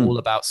it. I'm all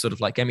about sort of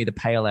like, get me the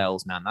pale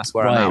ales, man. That's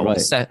where I'm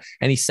at. Right.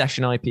 Any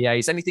session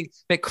IPAs, anything a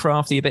bit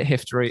crafty, a bit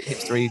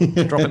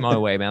hipstery, drop it my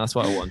way, man. That's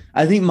what I want.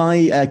 I think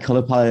my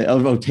color palette,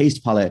 or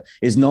taste palette,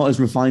 is not as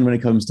refined when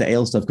it comes to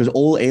ale stuff, because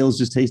all ales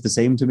just taste the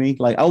same to me.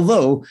 Like,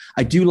 although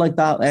I do like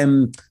that,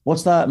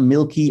 what's that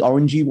milky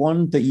orangey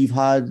one that you've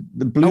had?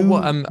 The blue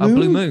a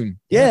Blue Moon.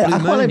 Yeah, Blue I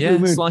quite like Blue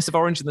Moon. Slice of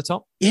orange in the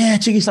top. Yeah,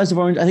 cheeky slice of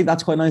orange. I think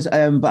that's quite nice.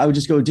 But I would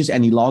just go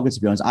any lager, to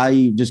be honest.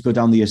 I just go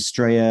down the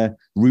Estrella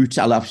route.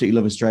 I absolutely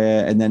love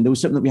Estrella. And then there was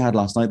something that we had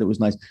last night that was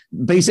nice.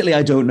 Basically,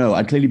 I don't know.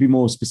 I'd clearly be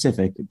more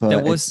specific. But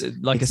there was,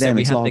 like I said,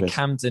 we had lagers. The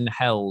Camden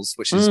Hells,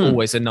 which is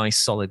always a nice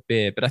solid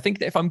beer. But I think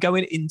that if I'm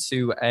going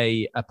into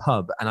a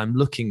pub and I'm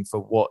looking for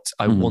what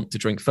I want to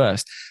drink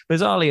first,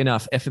 bizarrely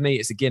enough, for me,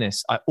 it's a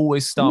Guinness. I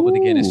always start with a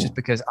Guinness just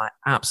because I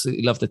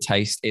absolutely love the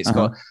taste.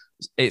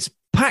 It's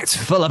packed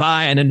full of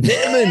iron and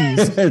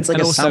vitamins. It's like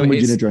a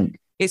sandwich in a drink.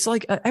 It's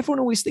like everyone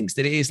always thinks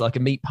that it is like a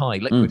meat pie,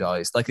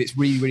 liquidized, like it's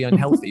really, really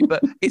unhealthy.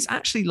 But it's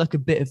actually like a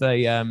bit of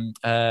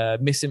a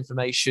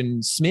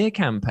misinformation smear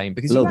campaign,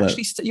 because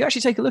you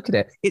actually take a look at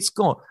it. It's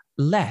got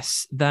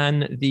less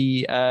than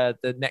the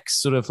next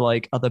sort of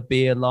like other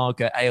beer,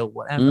 lager, ale,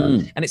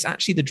 whatever, and it's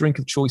actually the drink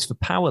of choice for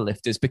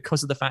powerlifters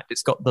because of the fact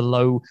it's got the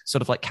low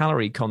sort of like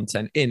calorie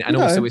content in, and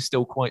also is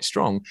still quite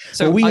strong.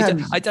 So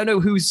I don't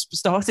know who's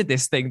started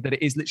this thing that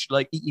it is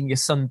literally like eating your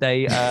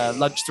Sunday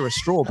lunch through a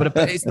straw, but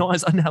it's not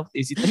as unhealthy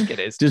as you think it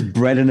is. Just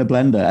bread in a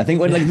blender. I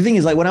think the thing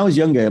is, like, when I was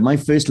younger, my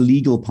first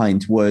legal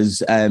pint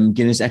was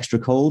Guinness Extra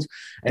Cold,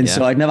 and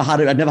so I'd never had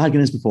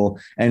Guinness before,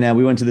 and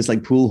we went to this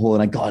like pool hall,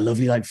 and I got a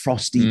lovely like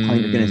frosty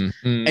pint of Guinness,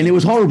 and it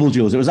was horrible,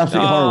 Jules. It was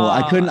absolutely horrible.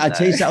 I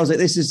tasted it. I was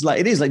like,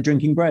 it is like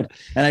drinking bread,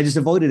 and I just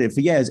avoided it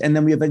for years. And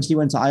then we eventually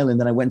went to Ireland,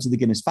 and I went to the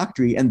Guinness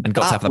factory, and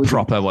got to have the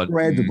proper one.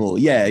 Incredible,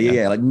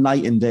 yeah, like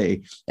night and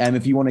day.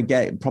 If you want to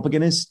get proper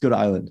Guinness, go to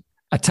Ireland.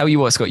 I tell you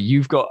what, Scott,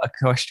 you've got a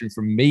question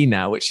from me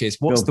now, which is,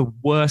 what's the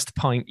worst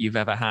pint you've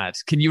ever had?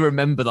 Can you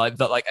remember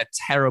like a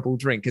terrible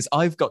drink? Because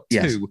I've got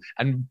two,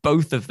 and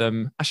both of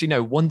them, actually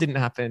no, one didn't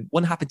happen.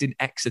 One happened in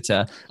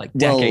Exeter like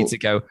decades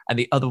ago, and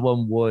the other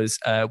one was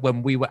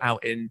when we were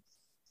out in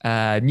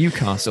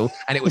Newcastle,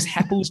 and it was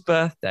Heppel's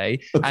birthday,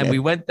 and we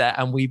went there,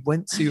 and we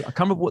went to, I can't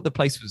remember what the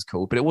place was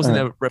called, but it wasn't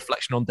a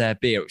reflection on their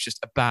beer, it was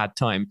just a bad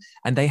time,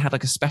 and they had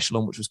like a special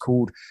on which was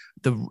called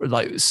the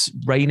like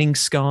Raining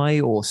Sky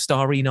or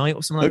Starry Night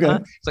or something like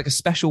that. It's like a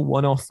special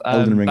one-off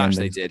batch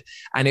they did,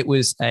 and it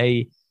was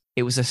a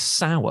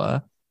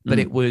sour, but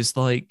it was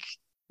like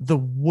the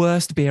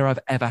worst beer I've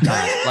ever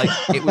had. Like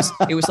it was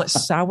like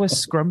sour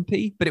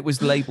scrumpy, but it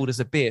was labeled as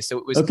a beer, so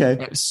it was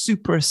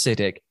super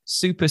acidic,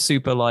 super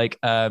like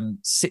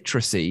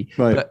citrusy,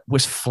 but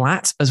was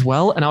flat as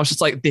well. And I was just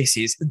like, this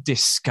is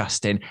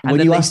disgusting. And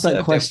when you asked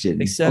that question,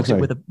 they served it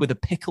with a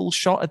pickle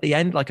shot at the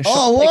end, like a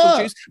shot of pickle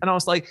juice. And I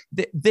was like,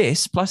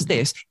 this plus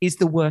this is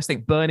the worst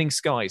thing. Burning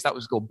Skies, that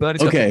was called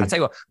Burning Skies. I tell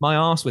you what, my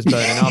ass was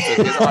burning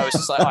after, because I was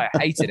just like, I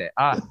hated it.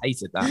 I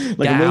hated that.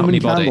 Like a Roman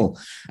Campbell.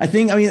 I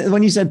mean,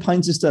 when you said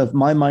pints of stuff,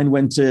 my mind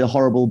went to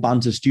horrible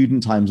banter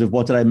student times of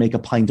what did I make a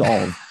pint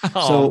of.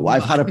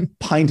 I've had a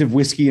pint of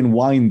whiskey and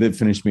wine that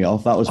finished me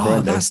off. That was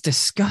horrendous. That's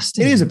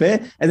disgusting. It is a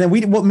bit. And then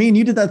me and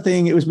you did that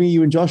thing. It was me,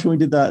 you and Josh when we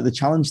did the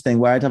challenge thing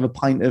where I'd have a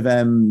pint of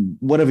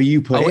whatever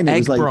you put in. It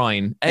was like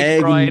brine,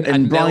 brine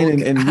and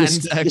brine and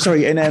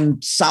whiskey,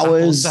 and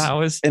sours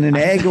and an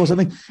egg or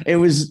something. It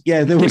was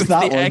there was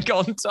that one. Egg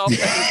on top.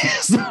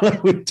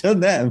 So we've done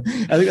them.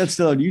 I think that's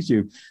still on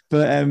YouTube.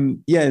 But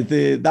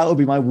that would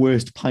be my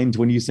worst pint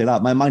when you say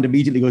that. My mind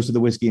immediately goes to the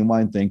whiskey and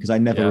wine thing because I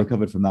never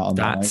recovered from that on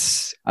that night.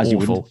 That's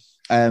awful.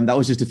 That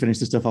was just to finish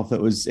the stuff off that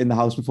was in the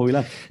house before we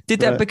left.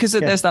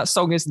 There's that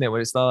song, isn't it,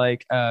 where it's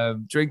like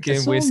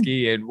drinking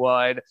whiskey and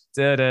wine.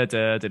 Da, da,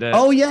 da, da, da,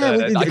 oh yeah,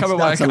 I can't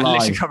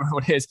remember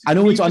what it is. I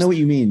know what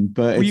you mean,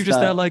 but were you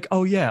just there like,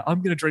 oh yeah,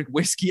 I'm gonna drink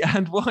whiskey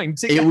and wine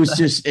together?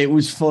 It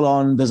was full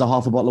on. There's a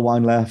half a bottle of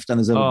wine left, and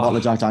there's a bottle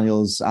of Jack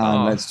Daniels,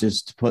 and let's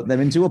just put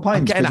them into a pint.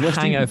 I'm getting a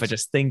hangover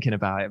just thinking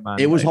about it, man.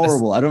 It was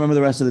horrible. I don't remember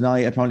the rest of the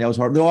night. Apparently, I was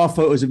horrible. There are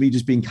photos of me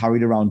just being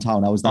carried around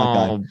town. I was that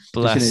guy.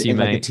 Bless you, in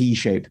mate. Like a T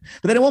shape.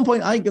 But then at one point,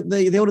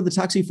 they ordered the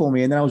taxi for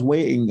me, and then I was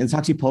waiting, and the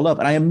taxi pulled up,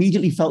 and I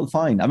immediately felt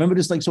fine. I remember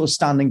just like sort of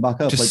standing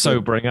back up, just like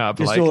sobering up,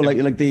 just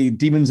like the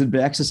demons had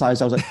been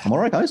exercised. I was like, I'm all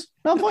right, guys,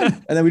 no, I'm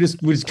fine. And then we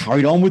just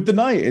carried on with the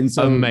night. And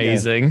so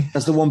amazing.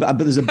 That's the one, but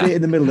there's a bit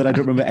in the middle that I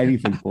don't remember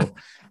anything for.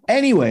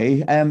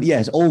 Anyway,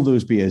 yes, all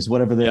those beers,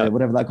 whatever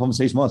that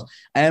conversation was.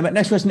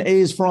 Next question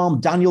is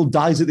from Daniel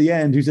Dies at the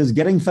End, who says,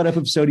 getting fed up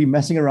of Sony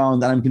messing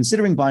around, and I'm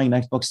considering buying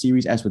an Xbox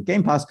Series S with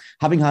Game Pass,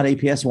 having had a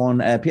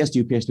PS1,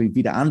 PS2, PS3,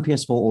 Vita, and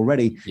PS4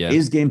 already. Yeah.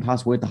 Is Game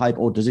Pass worth the hype,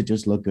 or does it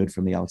just look good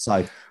from the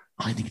outside?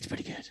 I think it's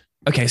pretty good.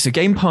 Okay, so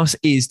Game Pass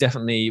is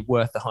definitely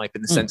worth the hype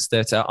in the sense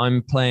that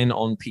I'm playing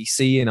on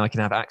PC and I can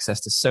have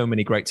access to so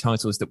many great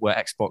titles that were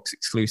Xbox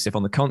exclusive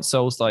on the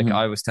consoles. Like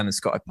I was telling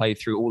Scott, I played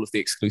through all of the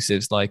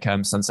exclusives like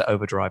Sunset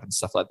Overdrive and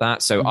stuff like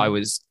that. So I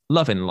was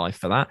loving life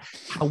for that.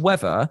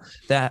 However,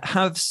 there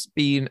has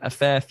been a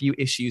fair few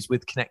issues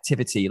with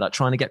connectivity, like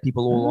trying to get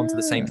people all onto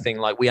the same thing.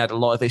 Like we had a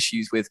lot of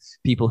issues with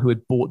people who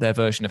had bought their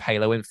version of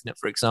Halo Infinite,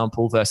 for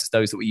example, versus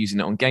those that were using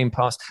it on Game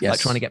Pass. Like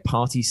trying to get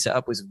parties set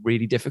up was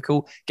really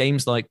difficult.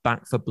 Games like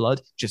Back 4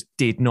 Blood just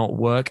did not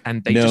work,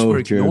 and they just were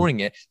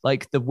ignoring it.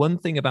 Like the one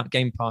thing about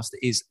Game Pass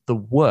that is the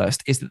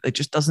worst is that there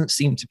just doesn't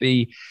seem to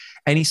be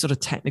any sort of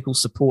technical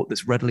support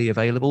that's readily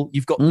available.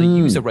 You've got the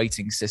user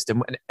rating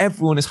system, and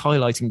everyone is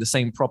highlighting the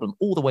same problem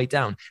all the way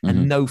down,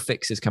 and no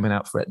fix is coming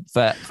out for it.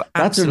 For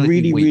that's a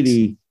really,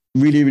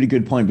 really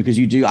good point, because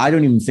I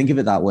don't even think of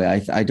it that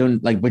way. I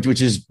don't like,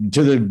 which is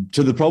to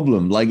the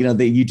problem. Like,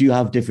 you do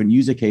have different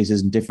user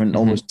cases and different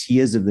almost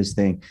tiers of this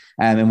thing.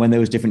 And when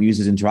those different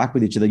users interact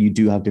with each other, you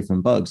do have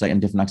different bugs, like, and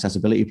different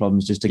accessibility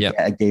problems just to get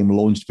a game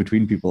launched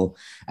between people.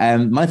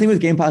 My thing with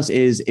Game Pass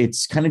is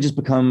it's kind of just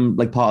become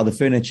like part of the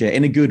furniture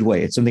in a good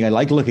way. It's something I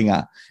like looking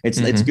at.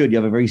 It's good. You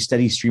have a very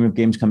steady stream of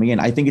games coming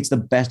in. I think it's the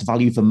best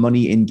value for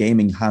money in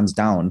gaming, hands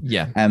down.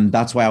 Yeah.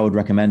 That's why I would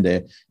recommend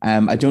it.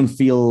 I don't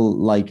feel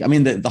like, I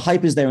mean, the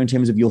hype is there in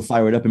terms of you'll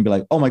fire it up and be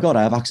like, oh my God,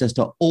 I have access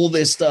to all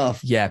this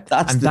stuff. Yeah.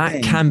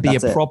 That can be a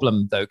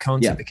problem though,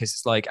 can't it? Because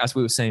it's like, as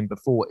we were saying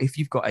before, if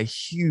you've got a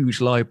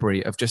huge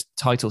library of just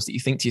titles that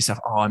you think to yourself,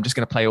 oh, I'm just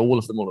going to play all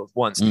of them all at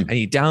once, and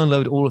you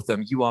download all of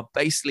them, you are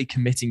basically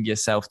committing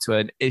yourself to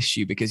an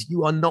issue, because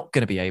you are not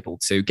going to be able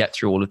to get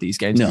through all of these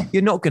games. No.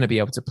 You're not going to be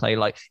able to play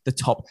like the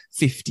top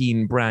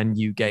 15 brand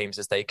new games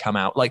as they come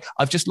out. Like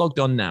I've just logged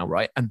on now,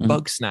 right? And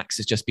Bugsnax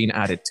has just been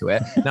added to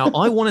it. Now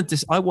I want to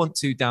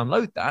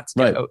download that to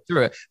get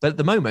through it. But at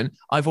the moment,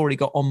 I've already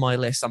got on my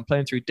list, I'm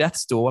playing through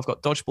Death's Door. I've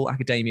got Dodgeball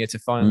Academia to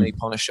finally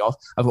polish off.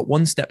 I've got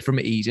One Step from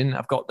Eden.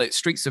 I've got the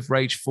Streets of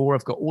Rage 4.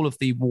 I've got all of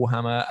the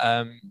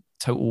Warhammer,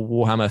 Total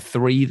Warhammer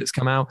 3 that's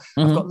come out.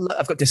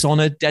 I've got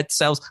Dishonored, Dead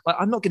Cells. Like,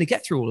 I'm not going to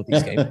get through all of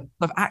these games.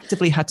 I've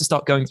actively had to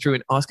start going through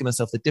and asking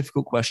myself the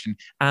difficult question,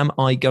 am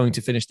I going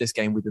to finish this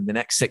game within the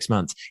next 6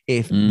 months?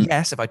 If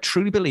yes, if I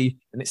truly believe,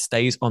 then it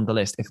stays on the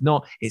list. If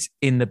not, it's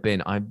in the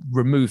bin. I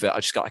remove it.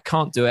 I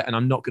can't do it, and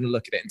I'm not going to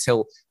look at it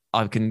until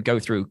I can go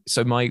through.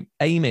 So my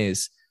aim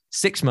is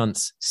 6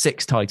 months,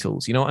 6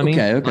 titles. You know what I mean?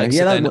 Okay. Like,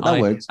 yeah,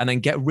 that works. And then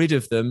get rid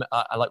of them.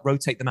 I like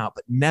rotate them out,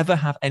 but never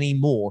have any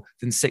more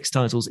than 6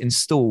 titles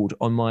installed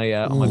on my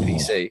on my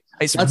PC.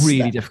 It's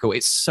really difficult.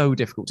 It's so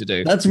difficult to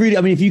do. That's really,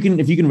 I mean, if you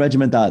can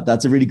regiment that,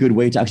 that's a really good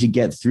way to actually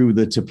get through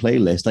the to play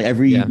list. Like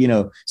every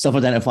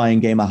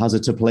self-identifying gamer has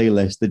a to play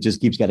list that just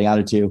keeps getting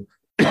added to.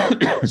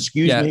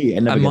 Excuse me.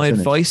 And my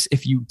advice,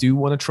 if you do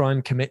want to try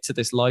and commit to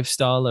this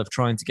lifestyle of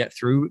trying to get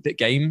through the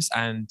games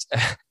and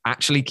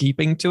actually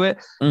keeping to it,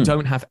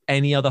 don't have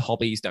any other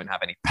hobbies, don't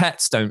have any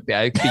pets, don't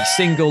be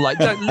single, like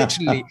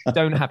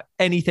don't have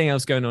anything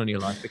else going on in your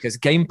life, because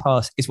Game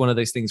Pass is one of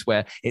those things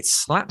where it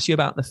slaps you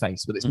about the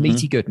face with its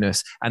meaty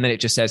goodness, and then it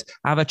just says,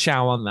 have a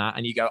chow on that,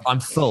 and you go, I'm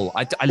full.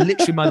 I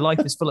literally, my life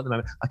is full at the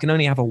moment. I can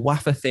only have a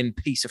wafer thin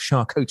piece of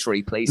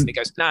charcuterie, please. And it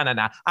goes, no,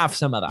 have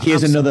some of that.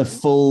 Here's another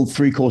full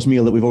 3-course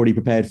meal that we've already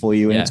prepared for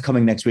you, and it's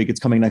coming next week, it's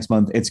coming next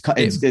month,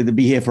 it'll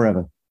be here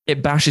forever.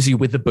 It bashes you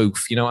with the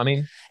booth, you know what I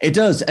mean? It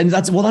does. And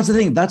that's the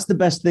thing. That's the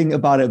best thing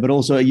about it. But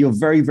also, you're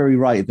very, very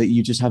right that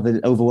you just have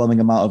an overwhelming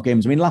amount of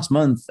games. I mean, last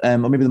month, or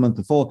maybe the month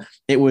before,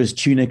 it was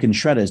Tunic and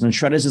Shredders. And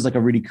Shredders is like a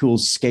really cool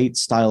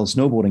skate-style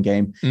snowboarding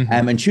game.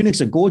 And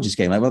Tunic's a gorgeous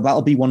game. Like,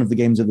 that'll be one of the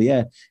games of the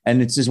year.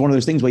 And it's just one of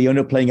those things where you end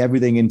up playing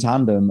everything in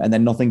tandem, and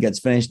then nothing gets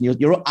finished.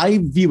 And I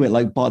view it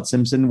like Bart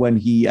Simpson when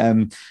he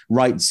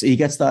writes. He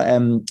gets that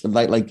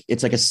like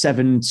it's like a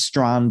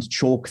 7-strand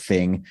chalk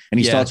thing, and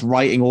he starts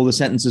writing all the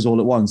sentences all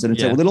at once. And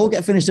it's like, well, they'll all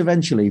get finished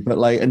eventually, but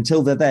like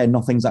until they're there,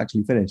 nothing's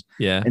actually finished.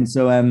 Yeah. And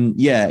so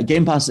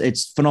Game Pass,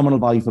 it's phenomenal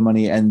value for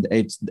money, and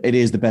it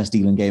is the best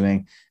deal in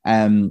gaming.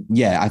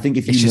 I think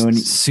if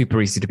it's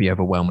super easy to be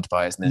overwhelmed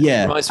by, isn't it?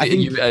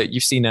 Yeah.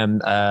 You've seen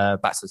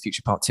Back to the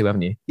Future Part 2,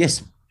 haven't you?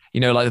 Yes. You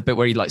know, like the bit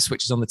where he like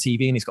switches on the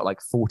TV and he's got like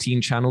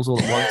 14 channels all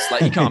at once.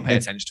 Like you can't pay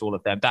attention to all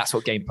of them. That's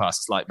what Game Pass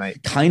is like,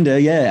 mate. Kinda,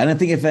 yeah. And I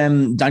think if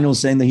Daniel's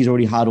saying that he's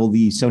already had all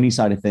the Sony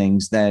side of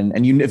things, then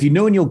if you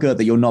know in your gut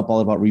that you're not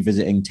bothered about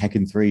revisiting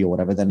Tekken 3 or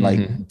whatever, then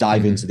like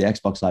dive into the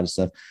Xbox side of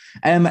stuff.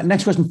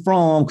 Next question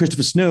from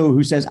Christopher Snow,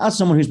 who says, as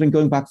someone who's been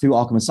going back through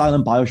Arkham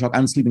Asylum, BioShock,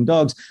 and Sleeping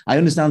Dogs, I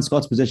understand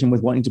Scott's position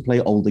with wanting to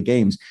play older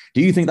games.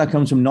 Do you think that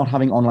comes from not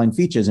having online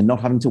features and not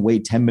having to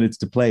wait 10 minutes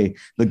to play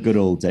the good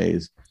old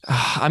days?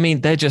 I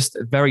mean, they're just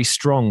very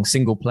strong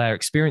single player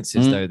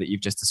experiences, though, that you've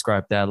just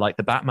described there. Like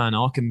the Batman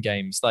Arkham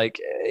games, like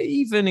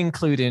even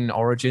including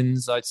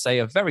Origins, I'd say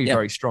are very,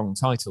 very strong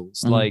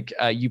titles. Like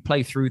you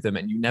play through them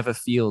and you never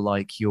feel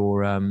like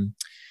you're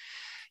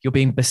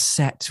being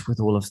beset with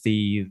all of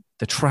the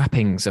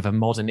trappings of a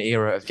modern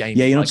era of gaming.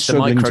 Yeah, you're like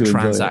not the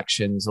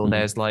microtransactions, or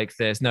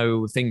there's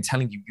no thing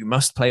telling you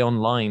must play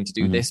online to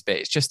do this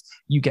bit. It's just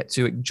you get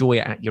to enjoy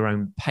it at your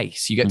own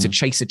pace. You get to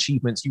chase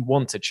achievements you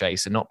want to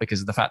chase, and not because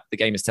of the fact that the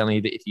game is telling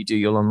you that if you do,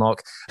 you'll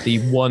unlock the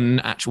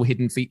one actual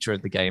hidden feature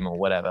of the game or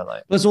whatever.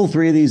 Like, plus, all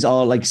three of these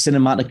are like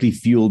cinematically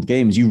fueled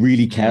games. You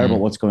really care about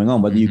what's going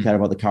on, whether you care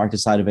about the character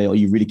side of it or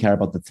you really care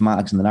about the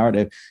thematics and the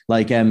narrative.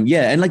 Like, and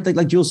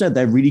like Joel said,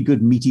 they're really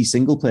good meaty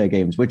single player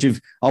games, which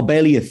are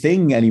barely a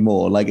thing anymore.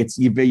 Like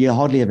you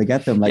hardly ever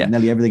get them. Like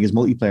nearly everything is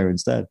multiplayer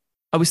instead.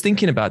 I was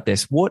thinking about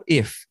this. What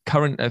if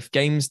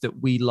games that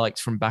we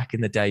liked from back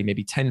in the day,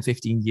 maybe 10,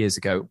 15 years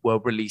ago, were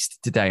released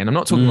today? And I'm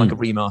not talking like a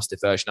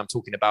remastered version. I'm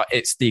talking about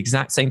it's the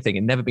exact same thing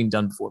and never been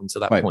done before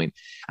until that point.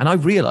 And I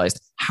realized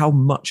how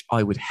much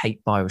I would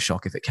hate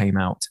BioShock if it came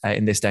out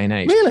in this day and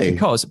age. Really?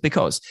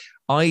 Because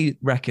I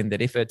reckon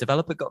that if a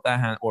developer got their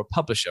hand, or a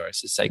publisher, I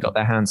should say, got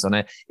their hands on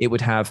it, it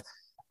would have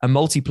a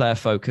multiplayer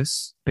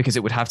focus, because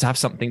it would have to have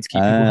something to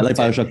keep people like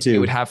BioShock 2. It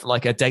would have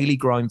like a daily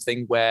grind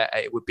thing where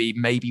it would be,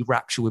 maybe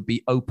Rapture would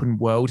be open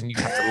world and you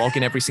have to log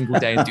in every single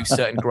day and do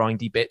certain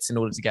grindy bits in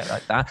order to get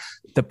like that.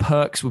 The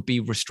perks would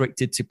be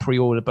restricted to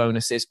pre-order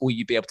bonuses, or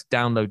you'd be able to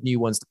download new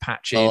ones to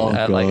patch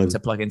in, like to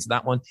plug into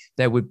that one.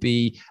 There would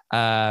be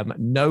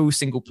no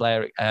single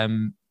player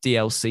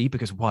DLC,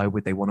 because why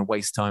would they want to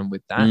waste time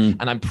with that?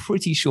 And I'm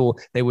pretty sure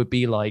there would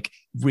be like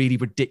really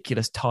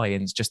ridiculous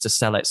tie-ins just to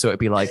sell it. So it'd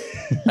be like,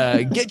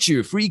 get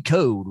your free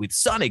code with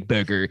Sonic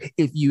Burger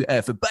if you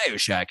for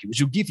BioShock, which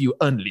will give you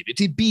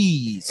unlimited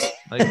bees.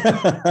 Like,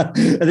 I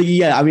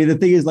think, I mean, the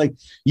thing is, like,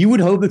 you would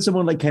hope that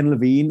someone like Ken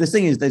Levine, the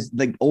thing is, there's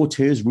like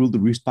auteurs ruled the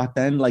roost back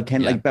then. Like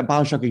like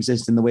BioShock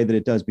exists in the way that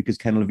it does because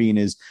Ken Levine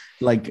is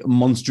like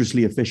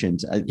monstrously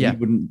efficient. He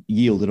wouldn't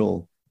yield at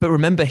all. But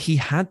remember, he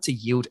had to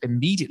yield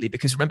immediately,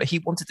 because remember, he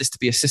wanted this to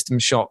be a System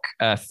Shock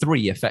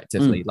 3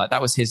 effectively. Like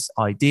that was his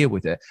idea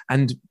with it.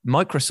 And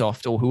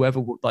Microsoft, or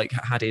whoever like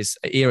had his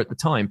ear at the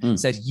time,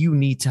 said, you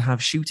need to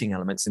have shooting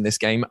elements in this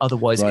game.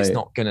 Otherwise it's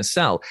not going to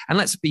sell. And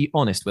let's be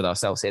honest with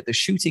ourselves here. The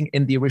shooting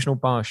in the original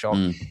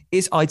BioShock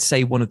is, I'd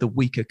say, one of the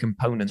weaker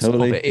components of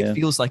it. It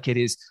feels like it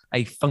is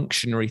a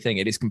functionary thing.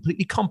 It is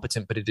completely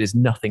competent, but it is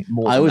nothing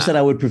more. I always said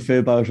I would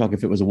prefer BioShock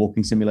if it was a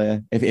walking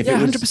simulator. If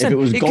it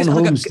was Gone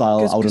Home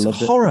style, I would have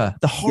loved it.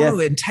 The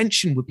horror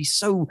intention would be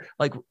so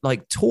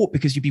like taut,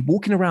 because you'd be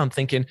walking around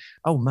thinking,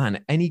 oh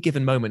man, any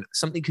given moment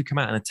something could come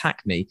out and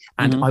attack me,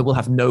 and I will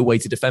have no way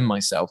to defend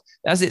myself.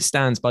 As it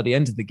stands, by the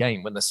end of the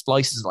game, when the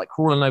splices are like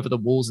crawling over the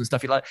walls and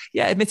stuff, you're like,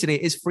 yeah, admittedly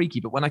it is freaky,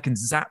 but when I can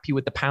zap you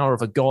with the power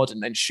of a god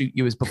and then shoot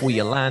you as before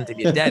you land and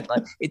you're dead,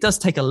 like it does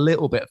take a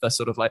little bit of a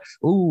sort of like,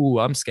 ooh,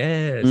 I'm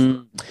scared.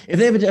 If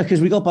they ever, because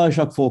we got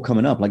BioShock 4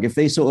 coming up, like if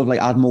they sort of like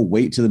add more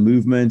weight to the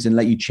movement and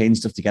let you chain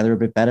stuff together a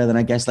bit better, then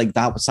I guess like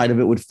that side of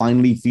it would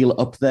finally feel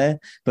up there.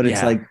 But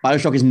it's like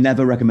BioShock is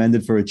never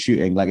recommended for its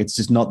shooting. Like it's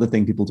just not the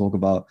thing people talk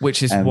about.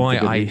 Which is why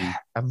I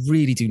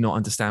really do not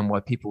understand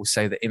why people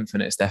say that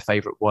Infinite is their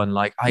favorite one.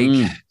 Like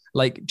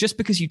like just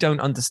because you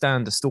don't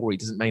understand the story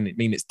doesn't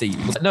mean it's deep.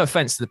 No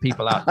offense to the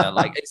people out there.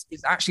 Like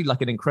it's actually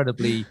like an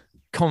incredibly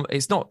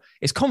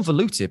it's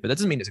convoluted, but that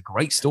doesn't mean it's a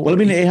great story. Well, I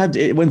mean,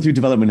 it went through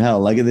development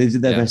hell. Like they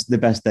did their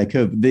best they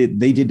could.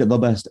 They did the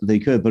best they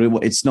could, but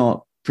it's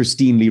not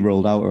pristinely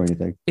rolled out or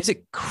anything. Is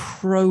it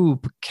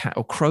Crowbat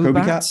or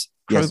Crowbat?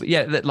 Yes.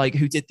 Yeah, like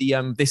who did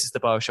the this is the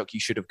BioShock you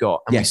should have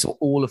got, and we saw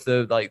all of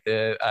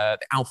the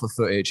alpha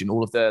footage and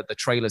all of the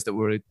trailers that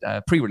were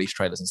pre-release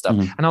trailers and stuff,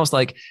 and I was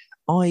like,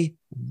 I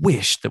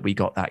wish that we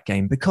got that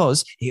game,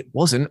 because it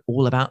wasn't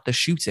all about the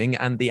shooting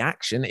and the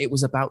action. It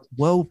was about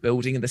world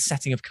building and the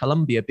setting of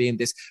Columbia being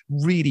this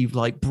really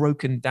like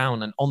broken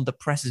down and on the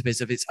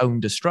precipice of its own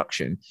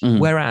destruction.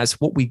 Whereas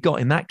what we got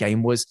in that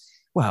game was,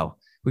 well,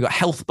 we got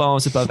health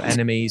bars above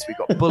enemies. We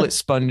got bullet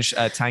sponge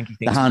tanky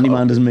things. The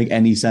handyman doesn't make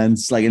any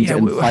sense. Like in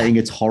fighting,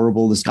 it's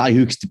horrible. The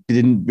skyhooks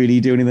didn't really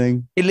do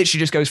anything. It literally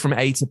just goes from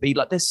A to B.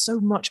 Like there's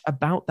so much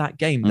about that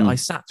game that I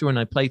sat through and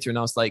I played through, and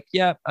I was like,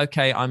 yeah,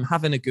 okay, I'm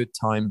having a good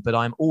time, but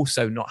I'm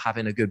also not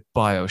having a good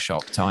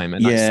BioShock time.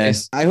 And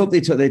I hope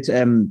they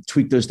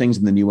tweak those things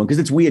in the new one, because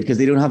it's weird because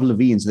they don't have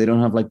Levine, so they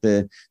don't have like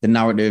the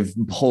narrative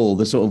pull,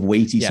 the sort of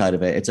weighty side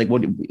of it. It's like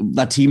what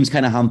that team's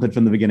kind of hampered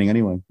from the beginning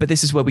anyway. But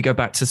this is where we go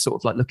back to sort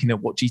of like looking at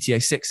what what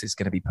GTA 6 is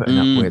going to be putting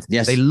up with.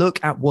 Yes. They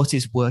look at what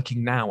is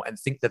working now and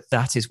think that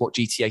that is what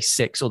GTA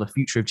 6 or the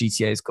future of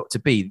GTA has got to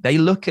be. They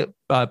look at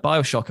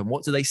BioShock and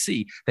what do they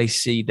see? They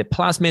see the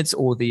plasmids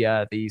or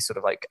the sort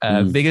of like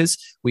vigors.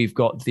 We've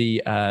got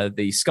the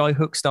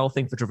skyhook style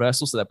thing for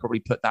traversal, so they'll probably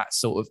put that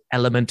sort of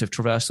element of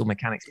traversal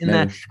mechanics in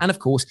there, and of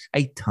course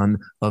a ton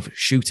of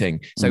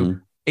shooting. So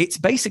it's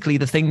basically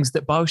the things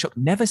that BioShock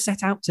never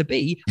set out to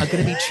be are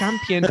going to be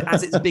championed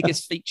as its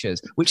biggest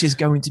features, which is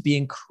going to be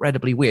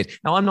incredibly weird.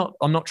 Now, I'm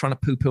not trying to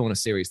poo-poo on a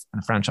series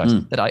and a franchise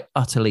that I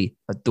utterly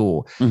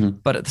adore,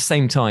 but at the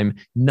same time,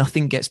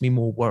 nothing gets me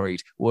more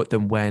worried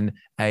than when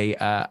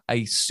a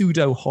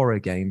pseudo horror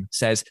game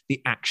says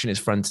the action is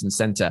front and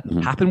center.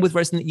 Happened with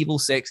Resident Evil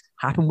 6,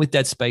 happened with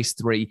Dead Space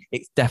 3.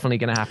 It's definitely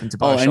going to happen to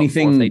BioShock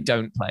if they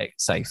don't play it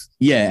safe.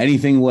 Yeah,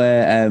 anything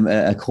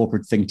where a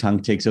corporate think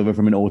tank takes over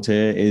from an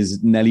auteur is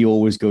nearly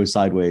always goes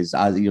sideways.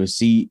 As you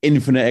see,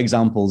 infinite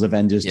examples,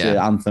 Avengers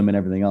to Anthem and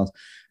everything else.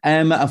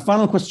 A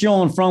final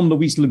question from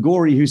Luis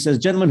Ligori, who says,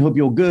 "Gentlemen, hope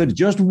you're good.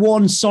 Just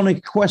one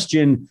Sonic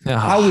question.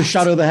 How is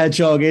Shadow the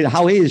Hedgehog in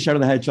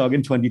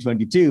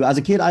 2022? As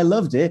a kid, I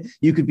loved it.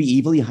 You could be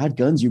evil, you had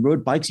guns, you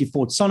rode bikes, you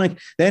fought Sonic.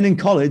 Then in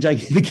college,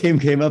 the game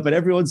came up and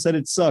everyone said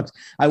it sucked.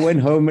 I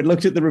went home and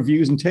looked at the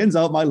reviews and turns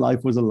out my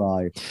life was a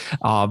lie."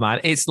 Oh man,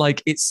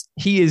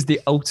 he is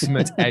the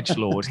ultimate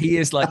edgelord. He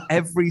is like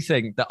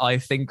everything that I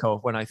think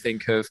of when I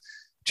think of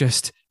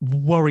just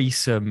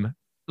worrisome.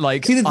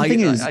 Like, see, the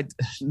thing is,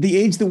 the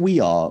age that we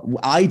are,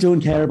 I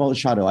don't care about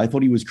Shadow. I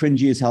thought he was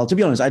cringy as hell. To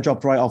be honest, I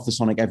dropped right off the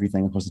Sonic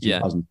everything across the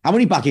 2000s. I'm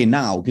only back in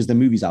now because the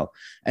movie's out.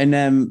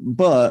 And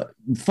but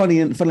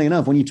funnily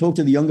enough, when you talk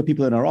to the younger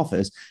people in our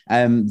office,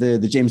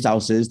 the James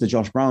Dowses, the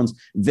Josh Browns,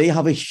 they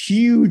have a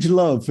huge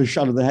love for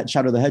Shadow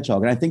the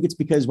Hedgehog. And I think it's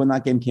because when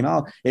that game came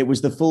out, it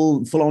was the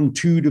full-on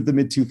tood of the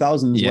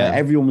mid-2000s where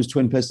everyone was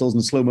twin pistols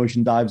and slow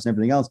motion dives and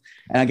everything else.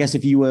 And I guess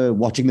if you were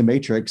watching The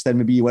Matrix, then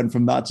maybe you went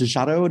from that to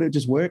Shadow and it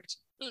just worked.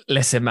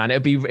 Listen, man,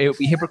 it would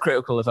be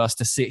hypocritical of us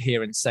to sit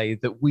here and say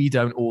that we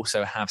don't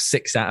also have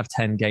 6 out of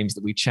 10 games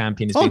that we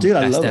champion as being the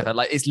best ever.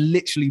 Like, it's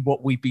literally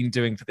what we've been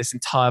doing for this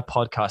entire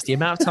podcast. The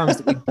amount of times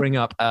that we bring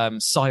up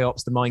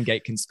PsyOps, the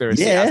Mindgate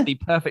conspiracy, as the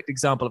perfect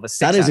example of a 6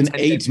 that is an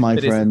 8, my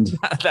friend.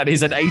 That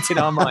is an 8 in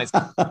our minds.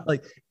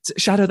 Like,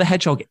 Shadow the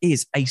Hedgehog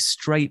is a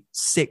straight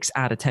 6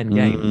 out of 10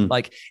 game.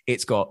 Like,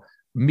 it's got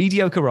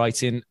mediocre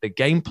writing, the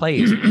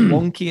gameplay is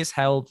wonky as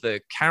hell, the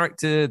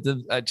character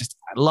just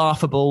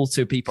laughable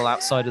to people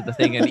outside of the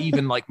thing, and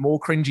even like more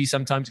cringy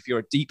sometimes if you're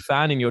a deep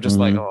fan and you're just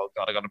like, oh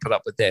god, I gotta put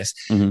up with this.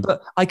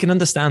 But I can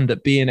understand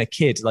that being a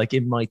kid, like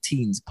in my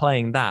teens,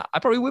 playing that, I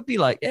probably would be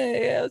like,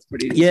 yeah, that's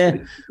pretty.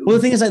 Well, the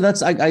thing is, like,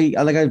 that's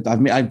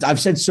I've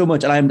said so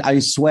much, and I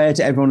swear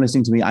to everyone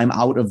listening to me, I'm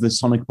out of the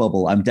Sonic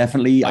bubble. I'm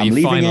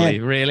leaving finally,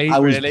 it. Really? I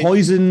was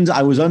poisoned.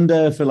 I was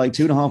under for like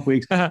 2.5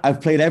 weeks.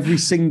 I've played every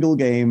single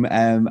game,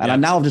 and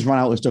now I've just run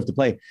out of stuff to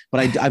play.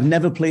 But I've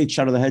never played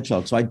Shadow the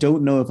Hedgehog, so I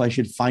don't know if I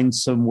should find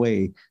some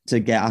way to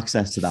get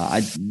access to that.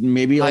 I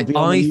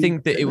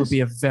think that it would be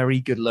a very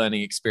good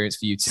learning experience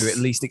for you to at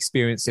least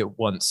experience it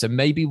once. So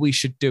maybe we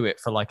should do it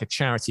for like a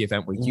charity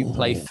event where you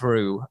play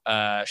through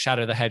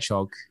Shadow the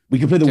Hedgehog. We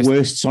could play the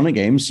worst Sonic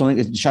games: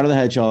 Shadow the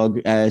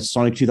Hedgehog,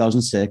 Sonic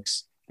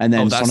 2006. And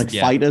then Sonic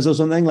Fighters or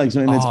something, like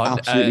something that's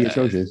absolutely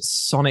atrocious.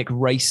 Sonic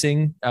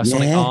Racing,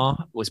 Sonic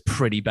R was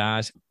pretty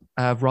bad.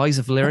 Rise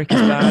of Lyric is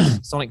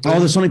bad. Sonic Boom.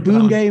 The Sonic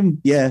Boom game.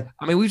 Yeah.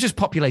 I mean, we've just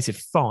populated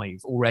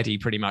 5 already,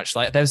 pretty much.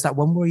 Like, there's that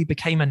one where he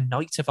became a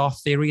knight of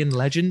Arthurian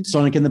legend.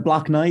 Sonic and the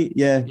Black Knight.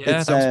 Yeah.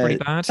 Yeah, that was pretty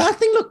bad.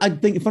 I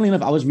think, funny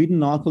enough, I was reading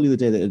an article the other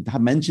day that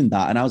had mentioned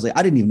that, and I was like,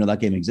 I didn't even know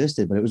that game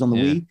existed, but it was on the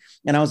Wii.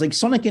 And I was like,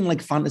 Sonic in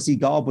like fantasy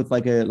garb with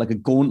like a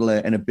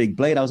gauntlet and a big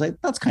blade. I was like,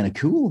 that's kind of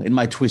cool in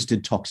my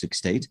twisted, toxic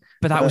state.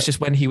 But that was just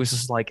when he was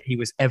just like, he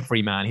was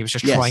every man. He was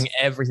just trying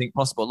everything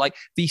possible. Like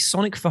the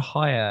Sonic for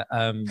Hire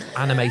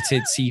animated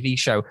TV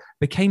show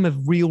became a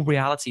real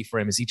reality for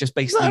him as he just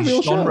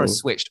basically genre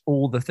switched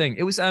all the thing.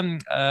 It was a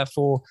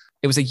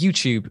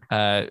YouTube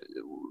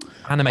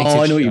animated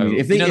show. I know what you mean.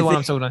 You know the one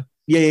I'm talking about?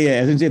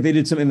 Yeah. If they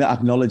did something that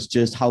acknowledged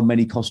just how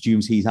many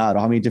costumes he's had or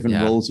how many different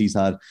roles he's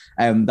had,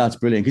 that's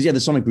brilliant. Because the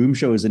Sonic Boom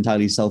show is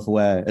entirely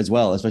self-aware as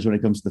well, especially when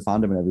it comes to the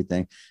fandom and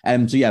everything.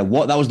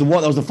 That was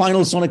the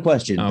final Sonic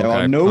question. Okay. There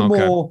are no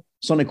more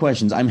Sonic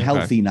questions. I'm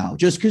healthy now.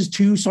 Just because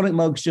 2 Sonic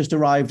mugs just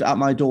arrived at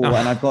my door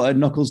and I've got a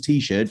Knuckles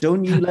t-shirt,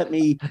 don't you let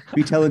me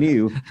be telling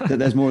you that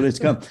there's more of this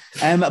to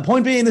come.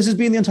 Point being, this has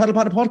been the Untitled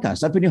Platter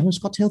Podcast. I've been your host,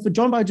 Scott Tailford,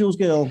 joined by Jules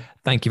Gill.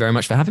 Thank you very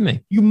much for having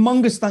me.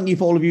 Humongous thank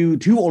you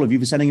to all of you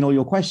for sending in all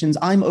your questions.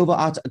 I'm over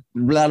at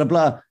blah, blah,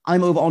 blah.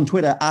 I'm over on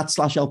Twitter at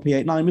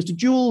 /LP89. Mr.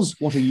 Jules,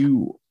 what are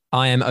you?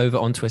 I am over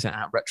on Twitter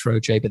at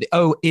RetroJ, but the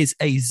O is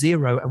a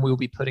 0, and we'll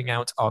be putting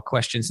out our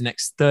questions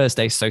next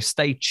Thursday. So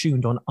stay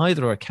tuned on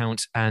either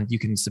account, and you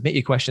can submit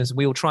your questions.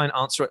 We will try and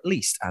answer at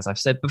least, as I've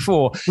said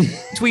before,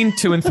 between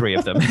 2 and 3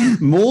 of them.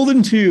 More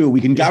than 2. We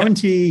can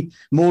guarantee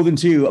more than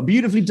 2.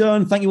 Beautifully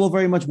done. Thank you all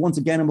very much once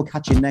again, and we'll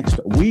catch you next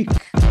week.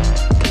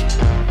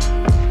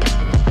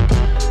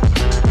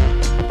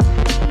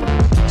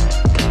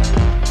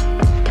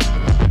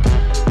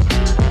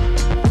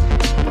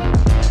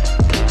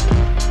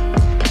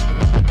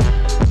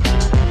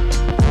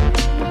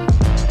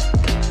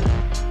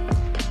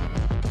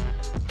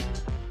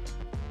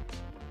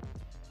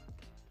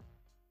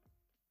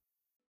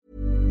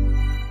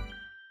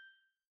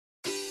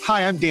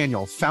 Hi, I'm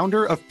Daniel,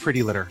 founder of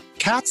Pretty Litter.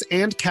 Cats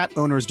and cat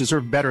owners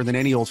deserve better than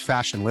any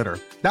old-fashioned litter.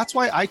 That's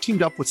why I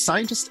teamed up with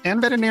scientists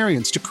and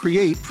veterinarians to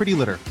create Pretty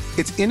Litter.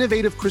 Its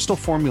innovative crystal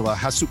formula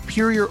has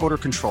superior odor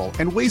control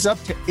and weighs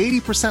up to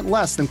 80%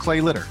 less than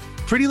clay litter.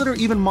 Pretty Litter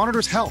even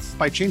monitors health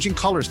by changing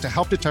colors to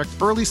help detect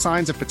early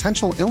signs of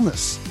potential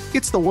illness.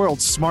 It's the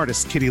world's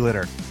smartest kitty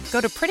litter. Go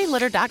to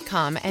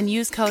prettylitter.com and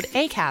use code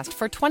ACAST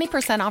for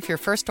 20% off your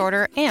first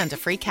order and a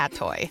free cat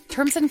toy.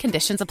 Terms and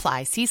conditions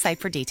apply. See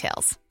site for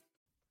details.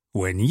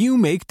 When you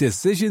make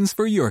decisions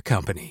for your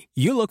company,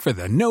 you look for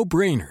the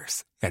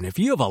no-brainers. And if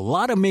you have a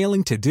lot of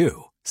mailing to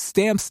do,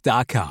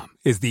 Stamps.com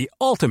is the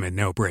ultimate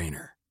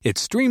no-brainer. It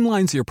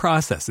streamlines your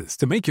processes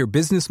to make your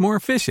business more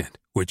efficient,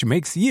 which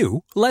makes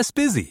you less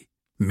busy.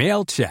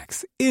 Mail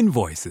checks,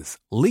 invoices,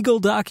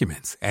 legal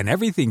documents, and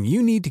everything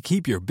you need to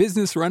keep your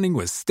business running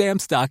with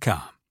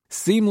Stamps.com.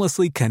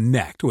 Seamlessly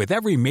connect with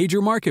every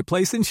major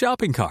marketplace and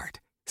shopping cart.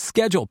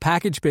 Schedule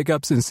package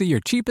pickups and see your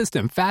cheapest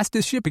and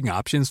fastest shipping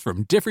options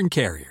from different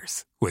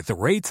carriers. With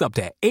rates up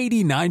to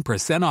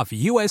 89% off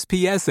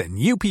USPS and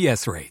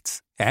UPS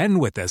rates. And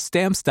with the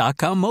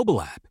Stamps.com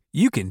mobile app,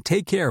 you can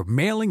take care of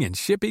mailing and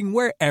shipping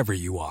wherever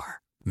you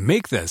are.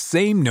 Make the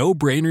same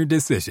no-brainer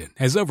decision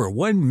as over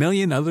 1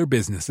 million other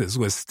businesses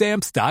with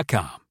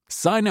Stamps.com.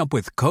 Sign up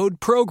with code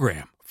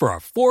PROGRAM for a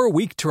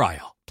 4-week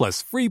trial,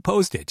 plus free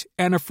postage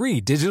and a free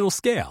digital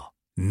scale.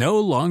 No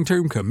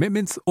long-term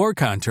commitments or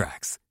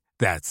contracts.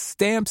 That's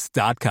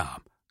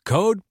Stamps.com.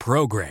 Code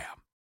PROGRAM.